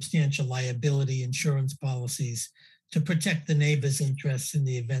effect substantial liability insurance policies to protect the neighbors' interests in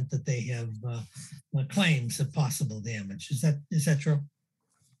the event that they have claims of possible damage. Is that true?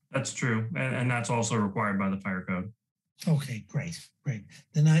 That's true. And that's also required by the fire code. Okay, great.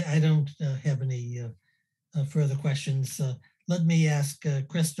 Then I don't have any further questions. Let me ask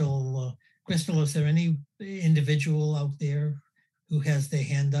Crystal. Crystal, is there any individual out there who has their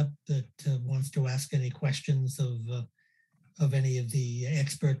hand up that wants to ask any questions of any of the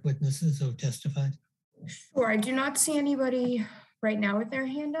expert witnesses who testified? Sure, I do not see anybody right now with their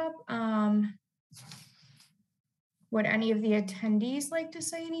hand up. Would any of the attendees like to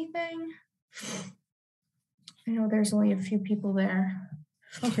say anything? I know there's only a few people there.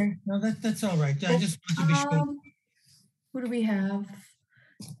 Okay, no, that's all right. I just want to be sure. Who do we have?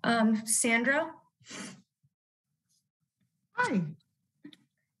 Sandra? Hi.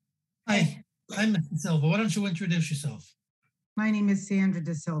 Hi, I'm Mr. Silva. Why don't you introduce yourself? My name is Sandra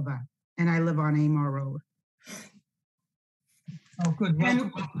De Silva, and I live on Amor Road. Oh, good.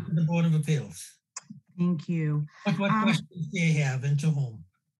 Welcome to the Board of Appeals. Thank you. What questions do you have, and to whom?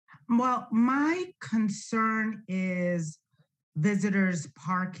 Well, my concern is visitors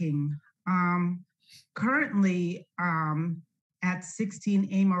parking. Currently, at 16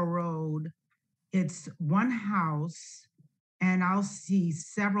 Amor Road, it's one house, and I'll see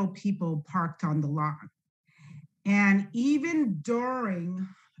several people parked on the lawn. And even during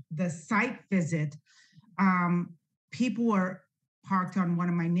the site visit, people were parked on one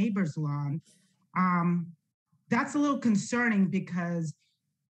of my neighbor's lawn. That's a little concerning because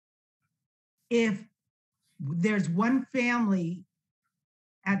if there's one family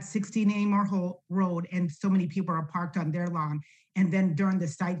at 16 Amor Road and so many people are parked on their lawn, and then during the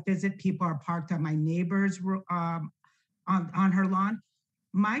site visit, people are parked on my neighbor's on her lawn,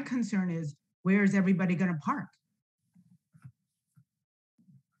 my concern is, where is everybody going to park?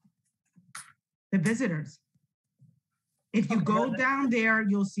 the visitors. If you go down there,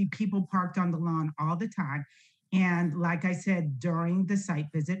 you'll see people parked on the lawn all the time. And like I said, during the site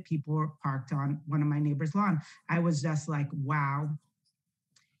visit, people were parked on one of my neighbor's lawn. I was just like, wow.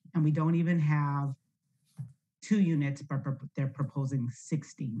 And we don't even have 2 units, but they're proposing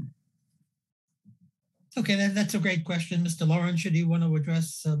 16. Okay, that's a great question. Mr. Lawrence, should you want to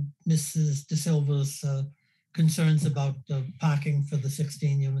address Mrs. De Silva's concerns about parking for the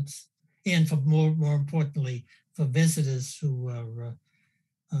 16 units? And for more importantly, for visitors who are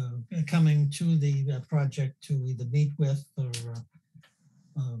coming to the project to either meet with or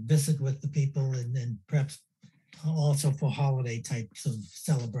visit with the people, and perhaps also for holiday types of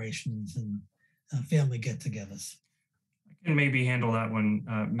celebrations and family get-togethers. I can maybe handle that one,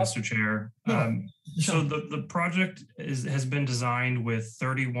 Mr. Chair. So the project has been designed with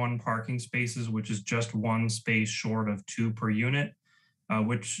 31 parking spaces, which is just 1 space short of 2 per unit,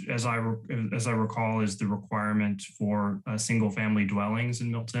 which, as I recall, is the requirement for single-family dwellings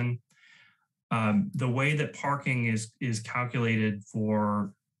in Milton. The way that parking is calculated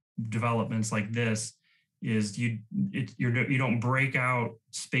for developments like this is you don't break out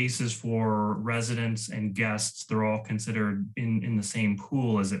spaces for residents and guests. They're all considered in the same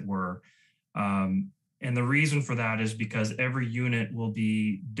pool, as it were. And the reason for that is because every unit will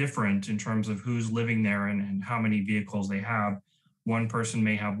be different in terms of who's living there and how many vehicles they have. One person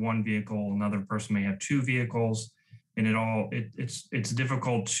may have 1 vehicle, another person may have 2 vehicles, and it's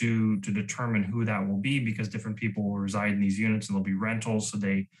difficult to determine who that will be, because different people will reside in these units, and there'll be rentals, so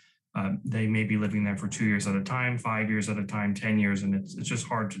they may be living there for 2 years at a time, 5 years at a time, 10 years, and it's just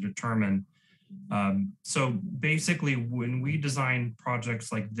hard to determine. So basically, when we design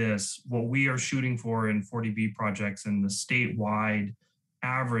projects like this, what we are shooting for in 40B projects and the statewide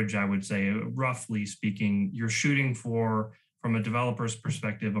average, I would say, roughly speaking, you're shooting for, from a developer's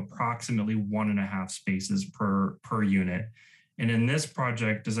perspective, approximately 1.5 spaces per unit. And in this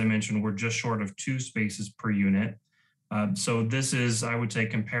project, as I mentioned, we're just short of 2 spaces per unit. So this is, I would say,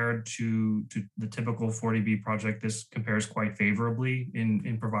 compared to the typical 40B project, this compares quite favorably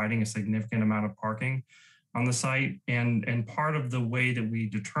in providing a significant amount of parking on the site. And part of the way that we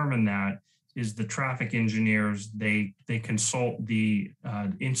determine that is the traffic engineers, they consult the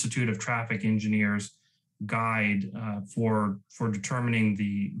Institute of Traffic Engineers guide for determining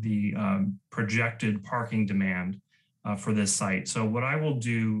the projected parking demand for this site. So what I will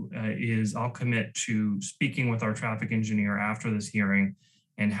do is I'll commit to speaking with our traffic engineer after this hearing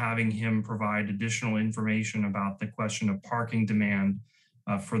and having him provide additional information about the question of parking demand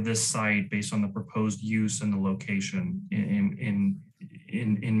for this site based on the proposed use and the location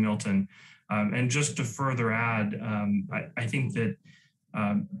in Milton. And just to further add, I think that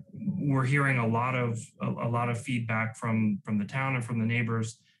we're hearing a lot of feedback from the town and from the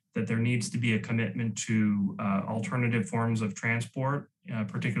neighbors that there needs to be a commitment to alternative forms of transport,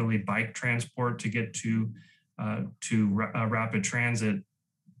 particularly bike transport, to get to rapid transit.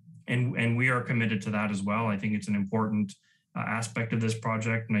 And we are committed to that as well. I think it's an important aspect of this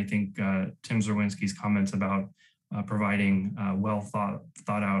project. And I think Tim Zerwinski's comments about providing well thought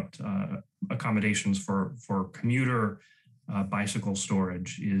out accommodations for commuter bicycle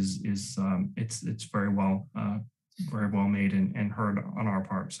storage is it's very well made and heard on our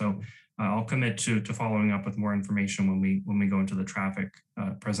part. So I'll commit to following up with more information when we go into the traffic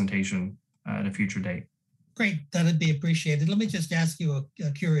presentation at a future date. Great, that'd be appreciated. Let me just ask you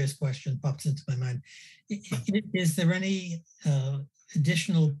a curious question, pops into my mind. Is there any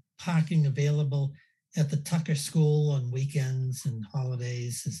additional parking available at the Tucker School on weekends and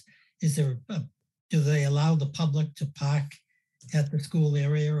holidays? Is there do they allow the public to park at the school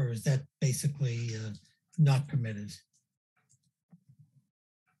area, or is that basically not permitted?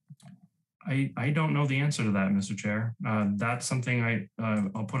 I don't know the answer to that, Mr. Chair. That's something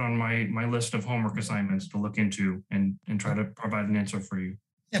I'll put on my list of homework assignments to look into and try to provide an answer for you.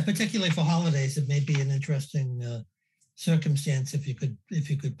 Yeah, particularly for holidays, it may be an interesting circumstance if you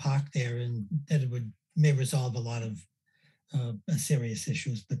could park there, and that may resolve a lot of serious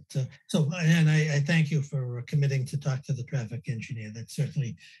issues. But and I thank you for committing to talk to the traffic engineer. That's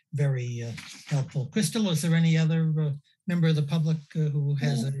certainly very helpful. Crystal, is there any other member of the public who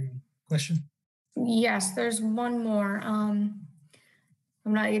has a question? Yes, there's one more.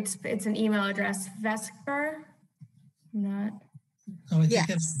 It's an email address, Vesper. Oh, I think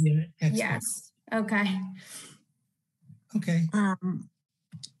that's the expert. Yes. Okay. Okay.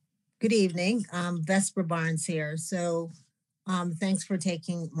 Good evening. Vesper Barnes here. So thanks for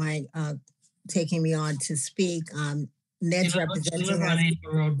taking me on to speak. Ned's representing. You live on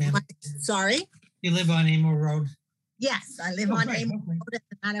Amo Road, ma'am. Sorry? You live on Amo Road? Yes, I live Oh, on great, Amos okay. Road. As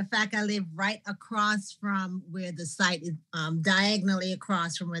a matter of fact, I live right across from where the site is, diagonally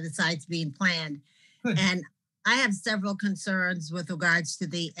across from where the site's being planned. Good. And I have several concerns with regards to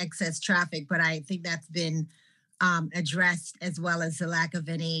the excess traffic, but I think that's been addressed, as well as the lack of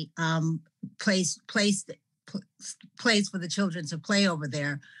any place for the children to play over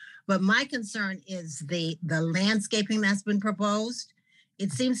there. But my concern is the landscaping that's been proposed.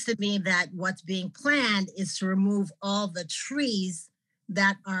 It seems to me that what's being planned is to remove all the trees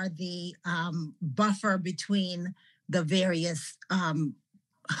that are the buffer between the various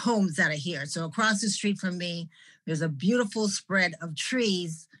homes that are here. So across the street from me, there's a beautiful spread of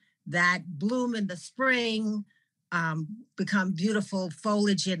trees that bloom in the spring, become beautiful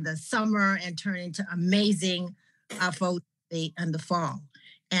foliage in the summer, and turn into amazing foliage in the fall.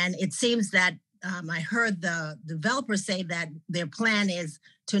 And it seems that I heard the developer say that their plan is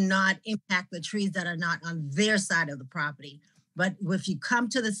to not impact the trees that are not on their side of the property. But if you come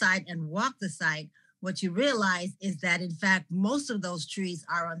to the site and walk the site, what you realize is that, in fact, most of those trees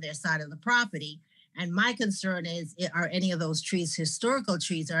are on their side of the property. And my concern is, are any of those trees historical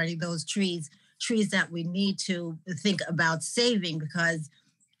trees? Are any of those trees that we need to think about saving? Because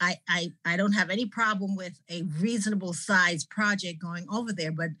I don't have any problem with a reasonable size project going over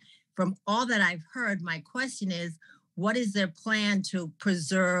there. But from all that I've heard, my question is, what is their plan to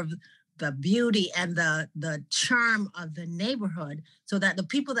preserve the beauty and the charm of the neighborhood, so that the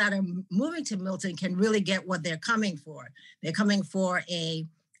people that are moving to Milton can really get what they're coming for? They're coming for a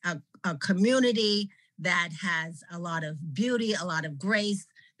community that has a lot of beauty, a lot of grace.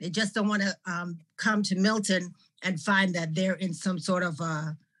 They just don't want to come to Milton and find that they're in some sort of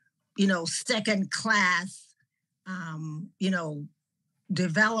second class,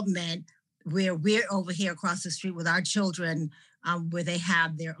 development, where we're over here across the street with our children, where they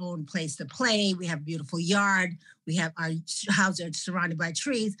have their own place to play. We have a beautiful yard. We have our houses are surrounded by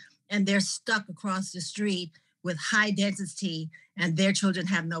trees, and they're stuck across the street with high density, and their children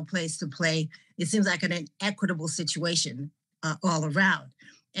have no place to play. It seems like an inequitable situation all around.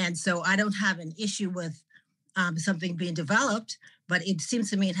 And so I don't have an issue with something being developed, but it seems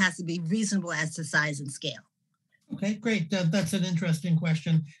to me it has to be reasonable as to size and scale. Okay, great. That's an interesting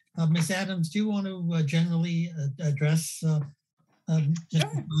question. Ms. Adams, do you want to generally address Mr.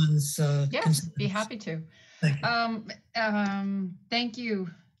 Bond's Yes, concerns? be happy to. Thank you. Thank you,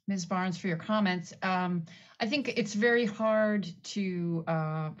 Ms. Barnes, for your comments. I think it's very hard to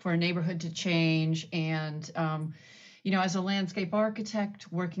for a neighborhood to change, and as a landscape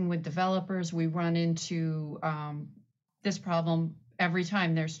architect working with developers, we run into this problem every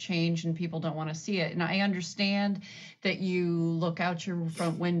time there's change and people don't want to see it. And I understand that you look out your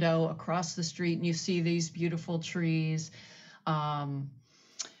front window across the street and you see these beautiful trees, and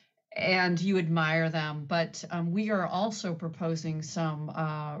you admire them. But we are also proposing some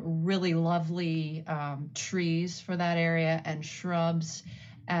really lovely trees for that area, and shrubs,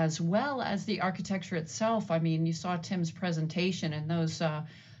 as well as the architecture itself. I mean, you saw Tim's presentation, and those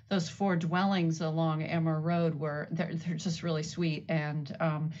 4 dwellings along Emmer Road they're just really sweet. And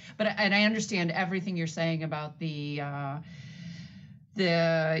but I understand everything you're saying about you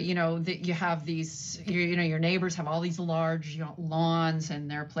have these, your neighbors have all these large lawns, and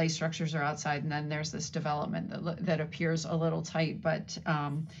their play structures are outside, and then there's this development that appears a little tight. But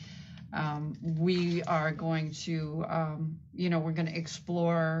we are going to we're going to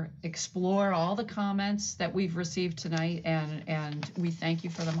explore all the comments that we've received tonight, and we thank you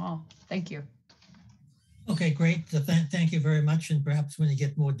for them all. Thank you. Okay, great. Thank you very much. And perhaps when you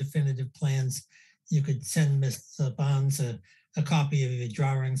get more definitive plans, you could send Ms. Bonds a copy of your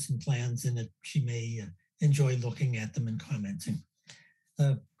drawings and plans, and she may enjoy looking at them and commenting.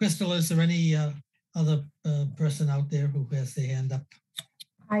 Crystal, is there any other person out there who has their hand up?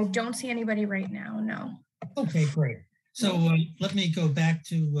 I don't see anybody right now, no. Okay, great. So let me go back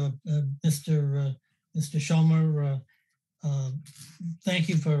to Mr. Schomer. Thank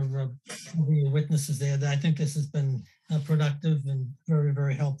you for your witnesses there. I think this has been productive and very,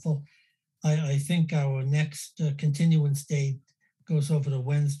 very helpful. I think our next continuance date goes over to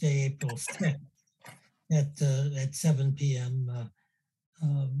Wednesday, April 6th at 7 p.m.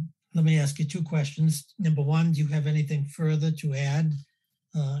 Let me ask you 2 questions. Number 1, do you have anything further to add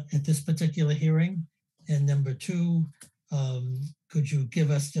at this particular hearing? And number 2, could you give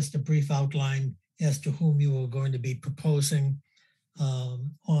us just a brief outline as to whom you are going to be proposing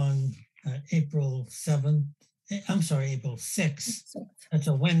on April 7th? I'm sorry, April 6th. That's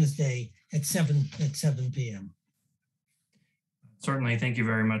a Wednesday at 7 p.m. Certainly. Thank you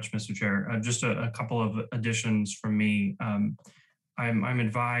very much, Mr. Chair. Just a couple of additions from me. I'm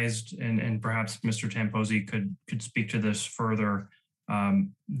advised, and perhaps Mr. Tamposi could speak to this further.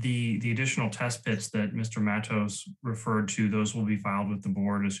 The additional test pits that Mr. Matos referred to, those will be filed with the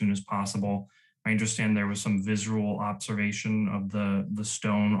board as soon as possible. I understand there was some visual observation of the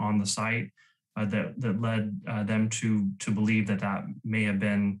stone on the site that led them to believe that may have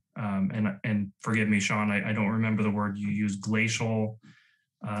been, and forgive me, Sean, I don't remember the word you used, glacial.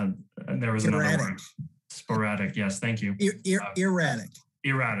 There was another word. Sporadic. Yes, thank you. Erratic.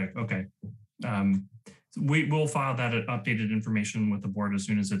 Erratic. Okay. We will file that updated information with the board as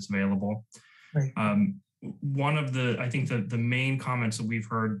soon as it's available. Right. One of I think the main comments that we've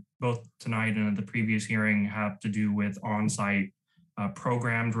heard both tonight and at the previous hearing have to do with on-site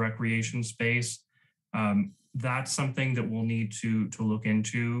programmed recreation space. That's something that we'll need to look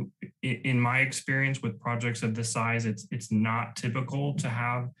into. In my experience with projects of this size, it's not typical to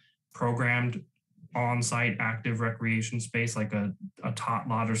have programmed on-site active recreation space like a tot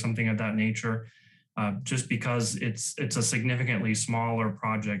lot or something of that nature. Just because it's a significantly smaller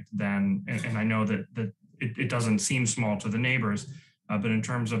project than, and I know that it doesn't seem small to the neighbors, but in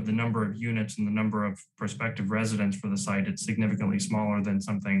terms of the number of units and the number of prospective residents for the site, it's significantly smaller than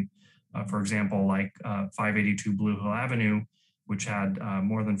something, for example, like 582 Blue Hill Avenue, which had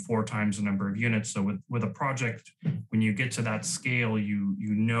more than 4 times the number of units. So with a project, when you get to that scale, you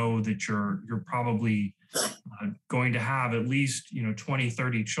know that you're probably going to have at least 20,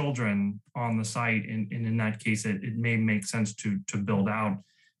 30 children on the site, and in that case, it may make sense to build out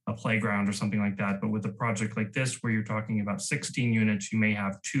a playground or something like that. But with a project like this, where you're talking about 16 units, you may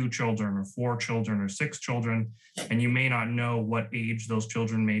have 2 children or 4 children or 6 children, and you may not know what age those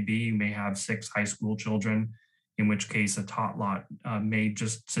children may be. You may have 6 high school children, in which case a tot lot may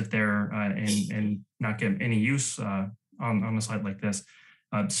just sit there and not get any use on a site like this.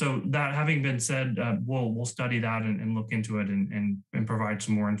 So that having been said, we'll study that and look into it and provide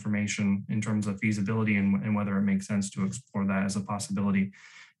some more information in terms of feasibility and whether it makes sense to explore that as a possibility.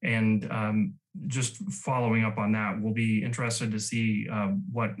 And just following up on that, we'll be interested to see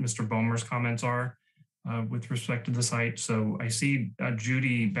what Mr. Bomer's comments are with respect to the site. So I see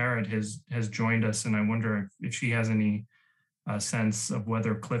Judy Barrett has joined us, and I wonder if she has any sense of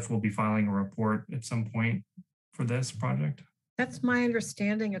whether Cliff will be filing a report at some point for this project. That's my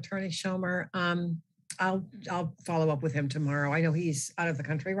understanding, Attorney Schomer. I'll follow up with him tomorrow. I know he's out of the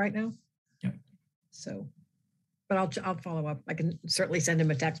country right now. Yeah. So, but I'll follow up. I can certainly send him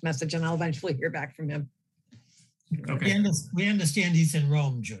a text message, and I'll eventually hear back from him. Okay. We understand he's in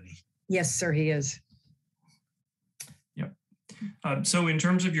Rome, Judy. Yes, sir, he is. Yep. So in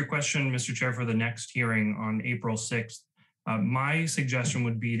terms of your question, Mr. Chair, for the next hearing on April 6th, my suggestion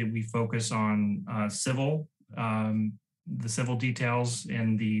would be that we focus on the civil details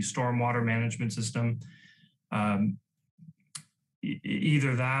and the stormwater management system.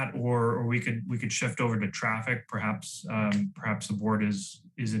 Either that, or we could shift over to traffic. Perhaps the board is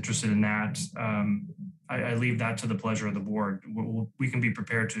interested in that. I leave that to the pleasure of the board. We can be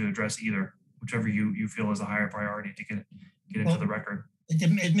prepared to address either, whichever you feel is a higher priority to get into the record.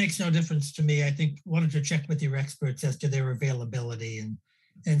 It makes no difference to me. I think wanted to check with your experts as to their availability and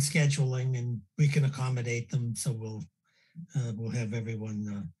scheduling, and we can accommodate them. So we'll have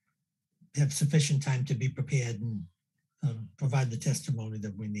everyone have sufficient time to be prepared and provide the testimony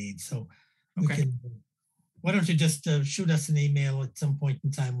that we need. So we can. Why don't you just shoot us an email at some point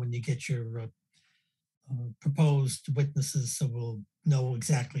in time when you get your proposed witnesses, so we'll know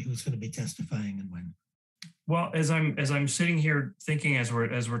exactly who's going to be testifying and when. Well, as I'm sitting here thinking as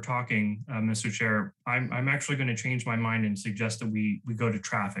we're talking, Mr. Chair, I'm actually going to change my mind and suggest that we go to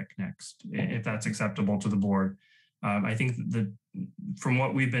traffic next, if that's acceptable to the board. I think that from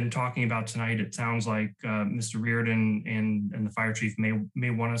what we've been talking about tonight, it sounds like Mr. Reardon and the fire chief may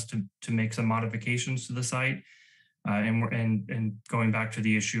want us to make some modifications to the site, and going back to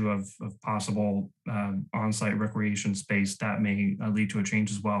the issue of possible on-site recreation space, that may lead to a change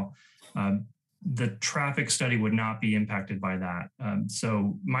as well. The traffic study would not be impacted by that.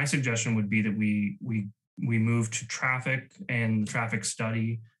 So my suggestion would be that we move to traffic and the traffic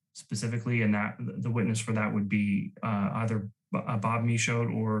study specifically, and that the witness for that would be either Bob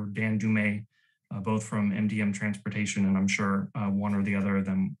Michaud or Dan Dumais, both from MDM Transportation, and I'm sure one or the other of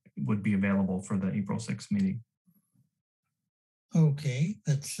them would be available for the April 6th meeting. Okay,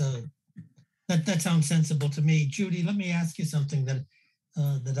 that sounds sensible to me. Judy, let me ask you something that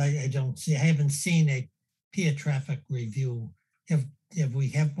I don't see. I haven't seen a peer traffic review. Have we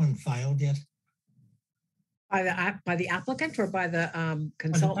have one filed yet? By the applicant or by the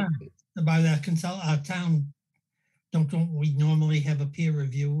consultant? By the consultant. Our town, don't we normally have a peer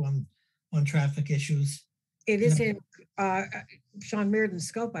review on traffic issues? It is in Sean Mearden's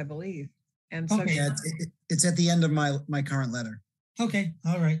scope, I believe. And so Okay. Yeah, it's at the end of my current letter. Okay,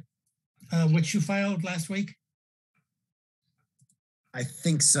 all right. Which you filed last week? I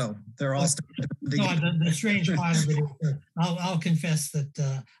think so. They're all starting to No, the strange part of it is that I'll confess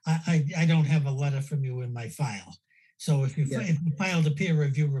that I don't have a letter from you in my file. So if you filed a peer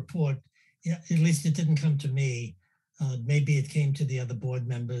review report, yeah, at least it didn't come to me. Maybe it came to the other board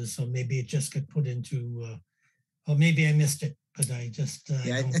members, or maybe it just got put into, or maybe I missed it, but I just.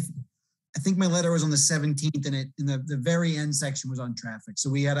 I think my letter was on the 17th, and in the very end section was on traffic. So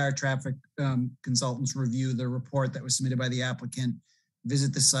we had our traffic consultants review the report that was submitted by the applicant,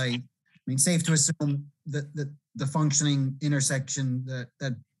 visit the site. I mean, safe to assume that the functioning intersection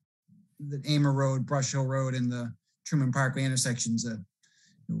that Amer Road, Brush Hill Road, and the Truman Parkway intersections a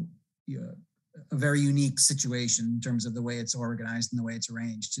very unique situation in terms of the way it's organized and the way it's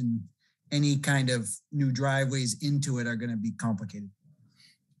arranged. And any kind of new driveways into it are going to be complicated.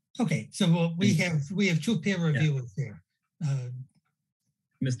 Okay, so we have two peer reviewers here.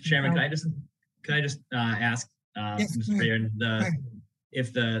 Mr. Chairman, can I just ask Yes, Mr. Freer,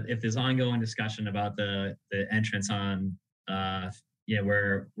 if there's ongoing discussion about the entrance on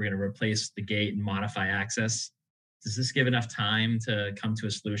where we're going to replace the gate and modify access, does this give enough time to come to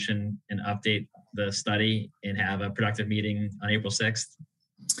a solution and update the study and have a productive meeting on April 6th?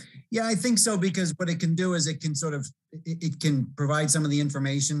 Yeah, I think so, because what it can do is it can provide some of the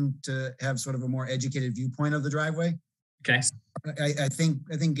information to have sort of a more educated viewpoint of the driveway. Okay. I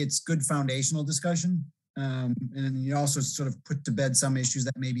think it's good foundational discussion. And you also sort of put to bed some issues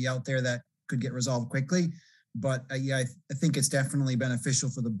that may be out there that could get resolved quickly. But I think it's definitely beneficial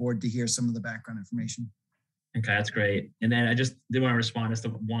for the board to hear some of the background information. Okay, that's great. And then I just did want to respond to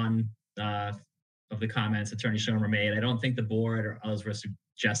one of the comments Attorney Schomer made. I don't think the board or others were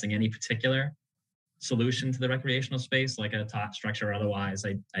suggesting any particular solution to the recreational space, like a top structure or otherwise.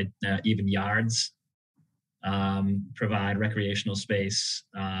 Even yards provide recreational space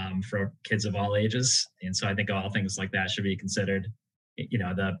for kids of all ages. And so I think all things like that should be considered. You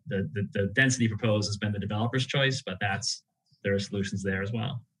know, the density proposed has been the developer's choice, but there are solutions there as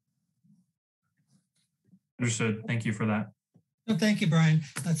well. Understood. Thank you for that. No, thank you, Brian.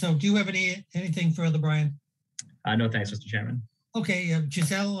 So do you have anything further, Brian? No, thanks, Mr. Chairman. Okay,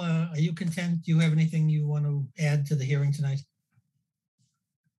 Giselle, are you content? Do you have anything you want to add to the hearing tonight?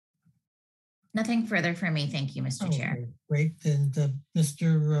 Nothing further from me. Thank you, Mr. Chair. Okay, great. And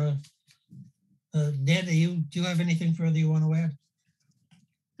Mr. Ned, do you have anything further you want to add?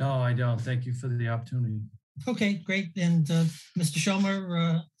 No, I don't. Thank you for the opportunity. Okay, great. And Mr.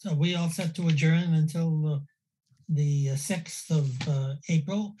 Schomer, are we all set to adjourn until the 6th of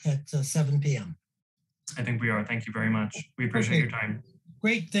April at 7 p.m.? I think we are. Thank you very much. We appreciate your time.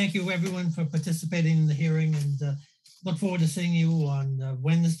 Great. Thank you, everyone, for participating in the hearing, and look forward to seeing you on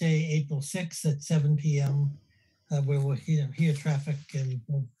Wednesday, April 6th at 7 p.m., where we'll hear traffic and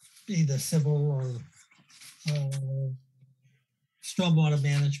either civil or stormwater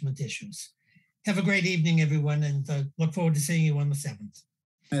management issues. Have a great evening, everyone, and look forward to seeing you on the 7th.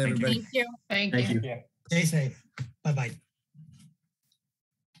 Thank you. Thank you. Stay safe. Bye-bye.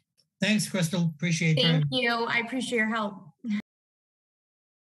 Thanks, Crystal. Appreciate it. Thank you. I appreciate your help.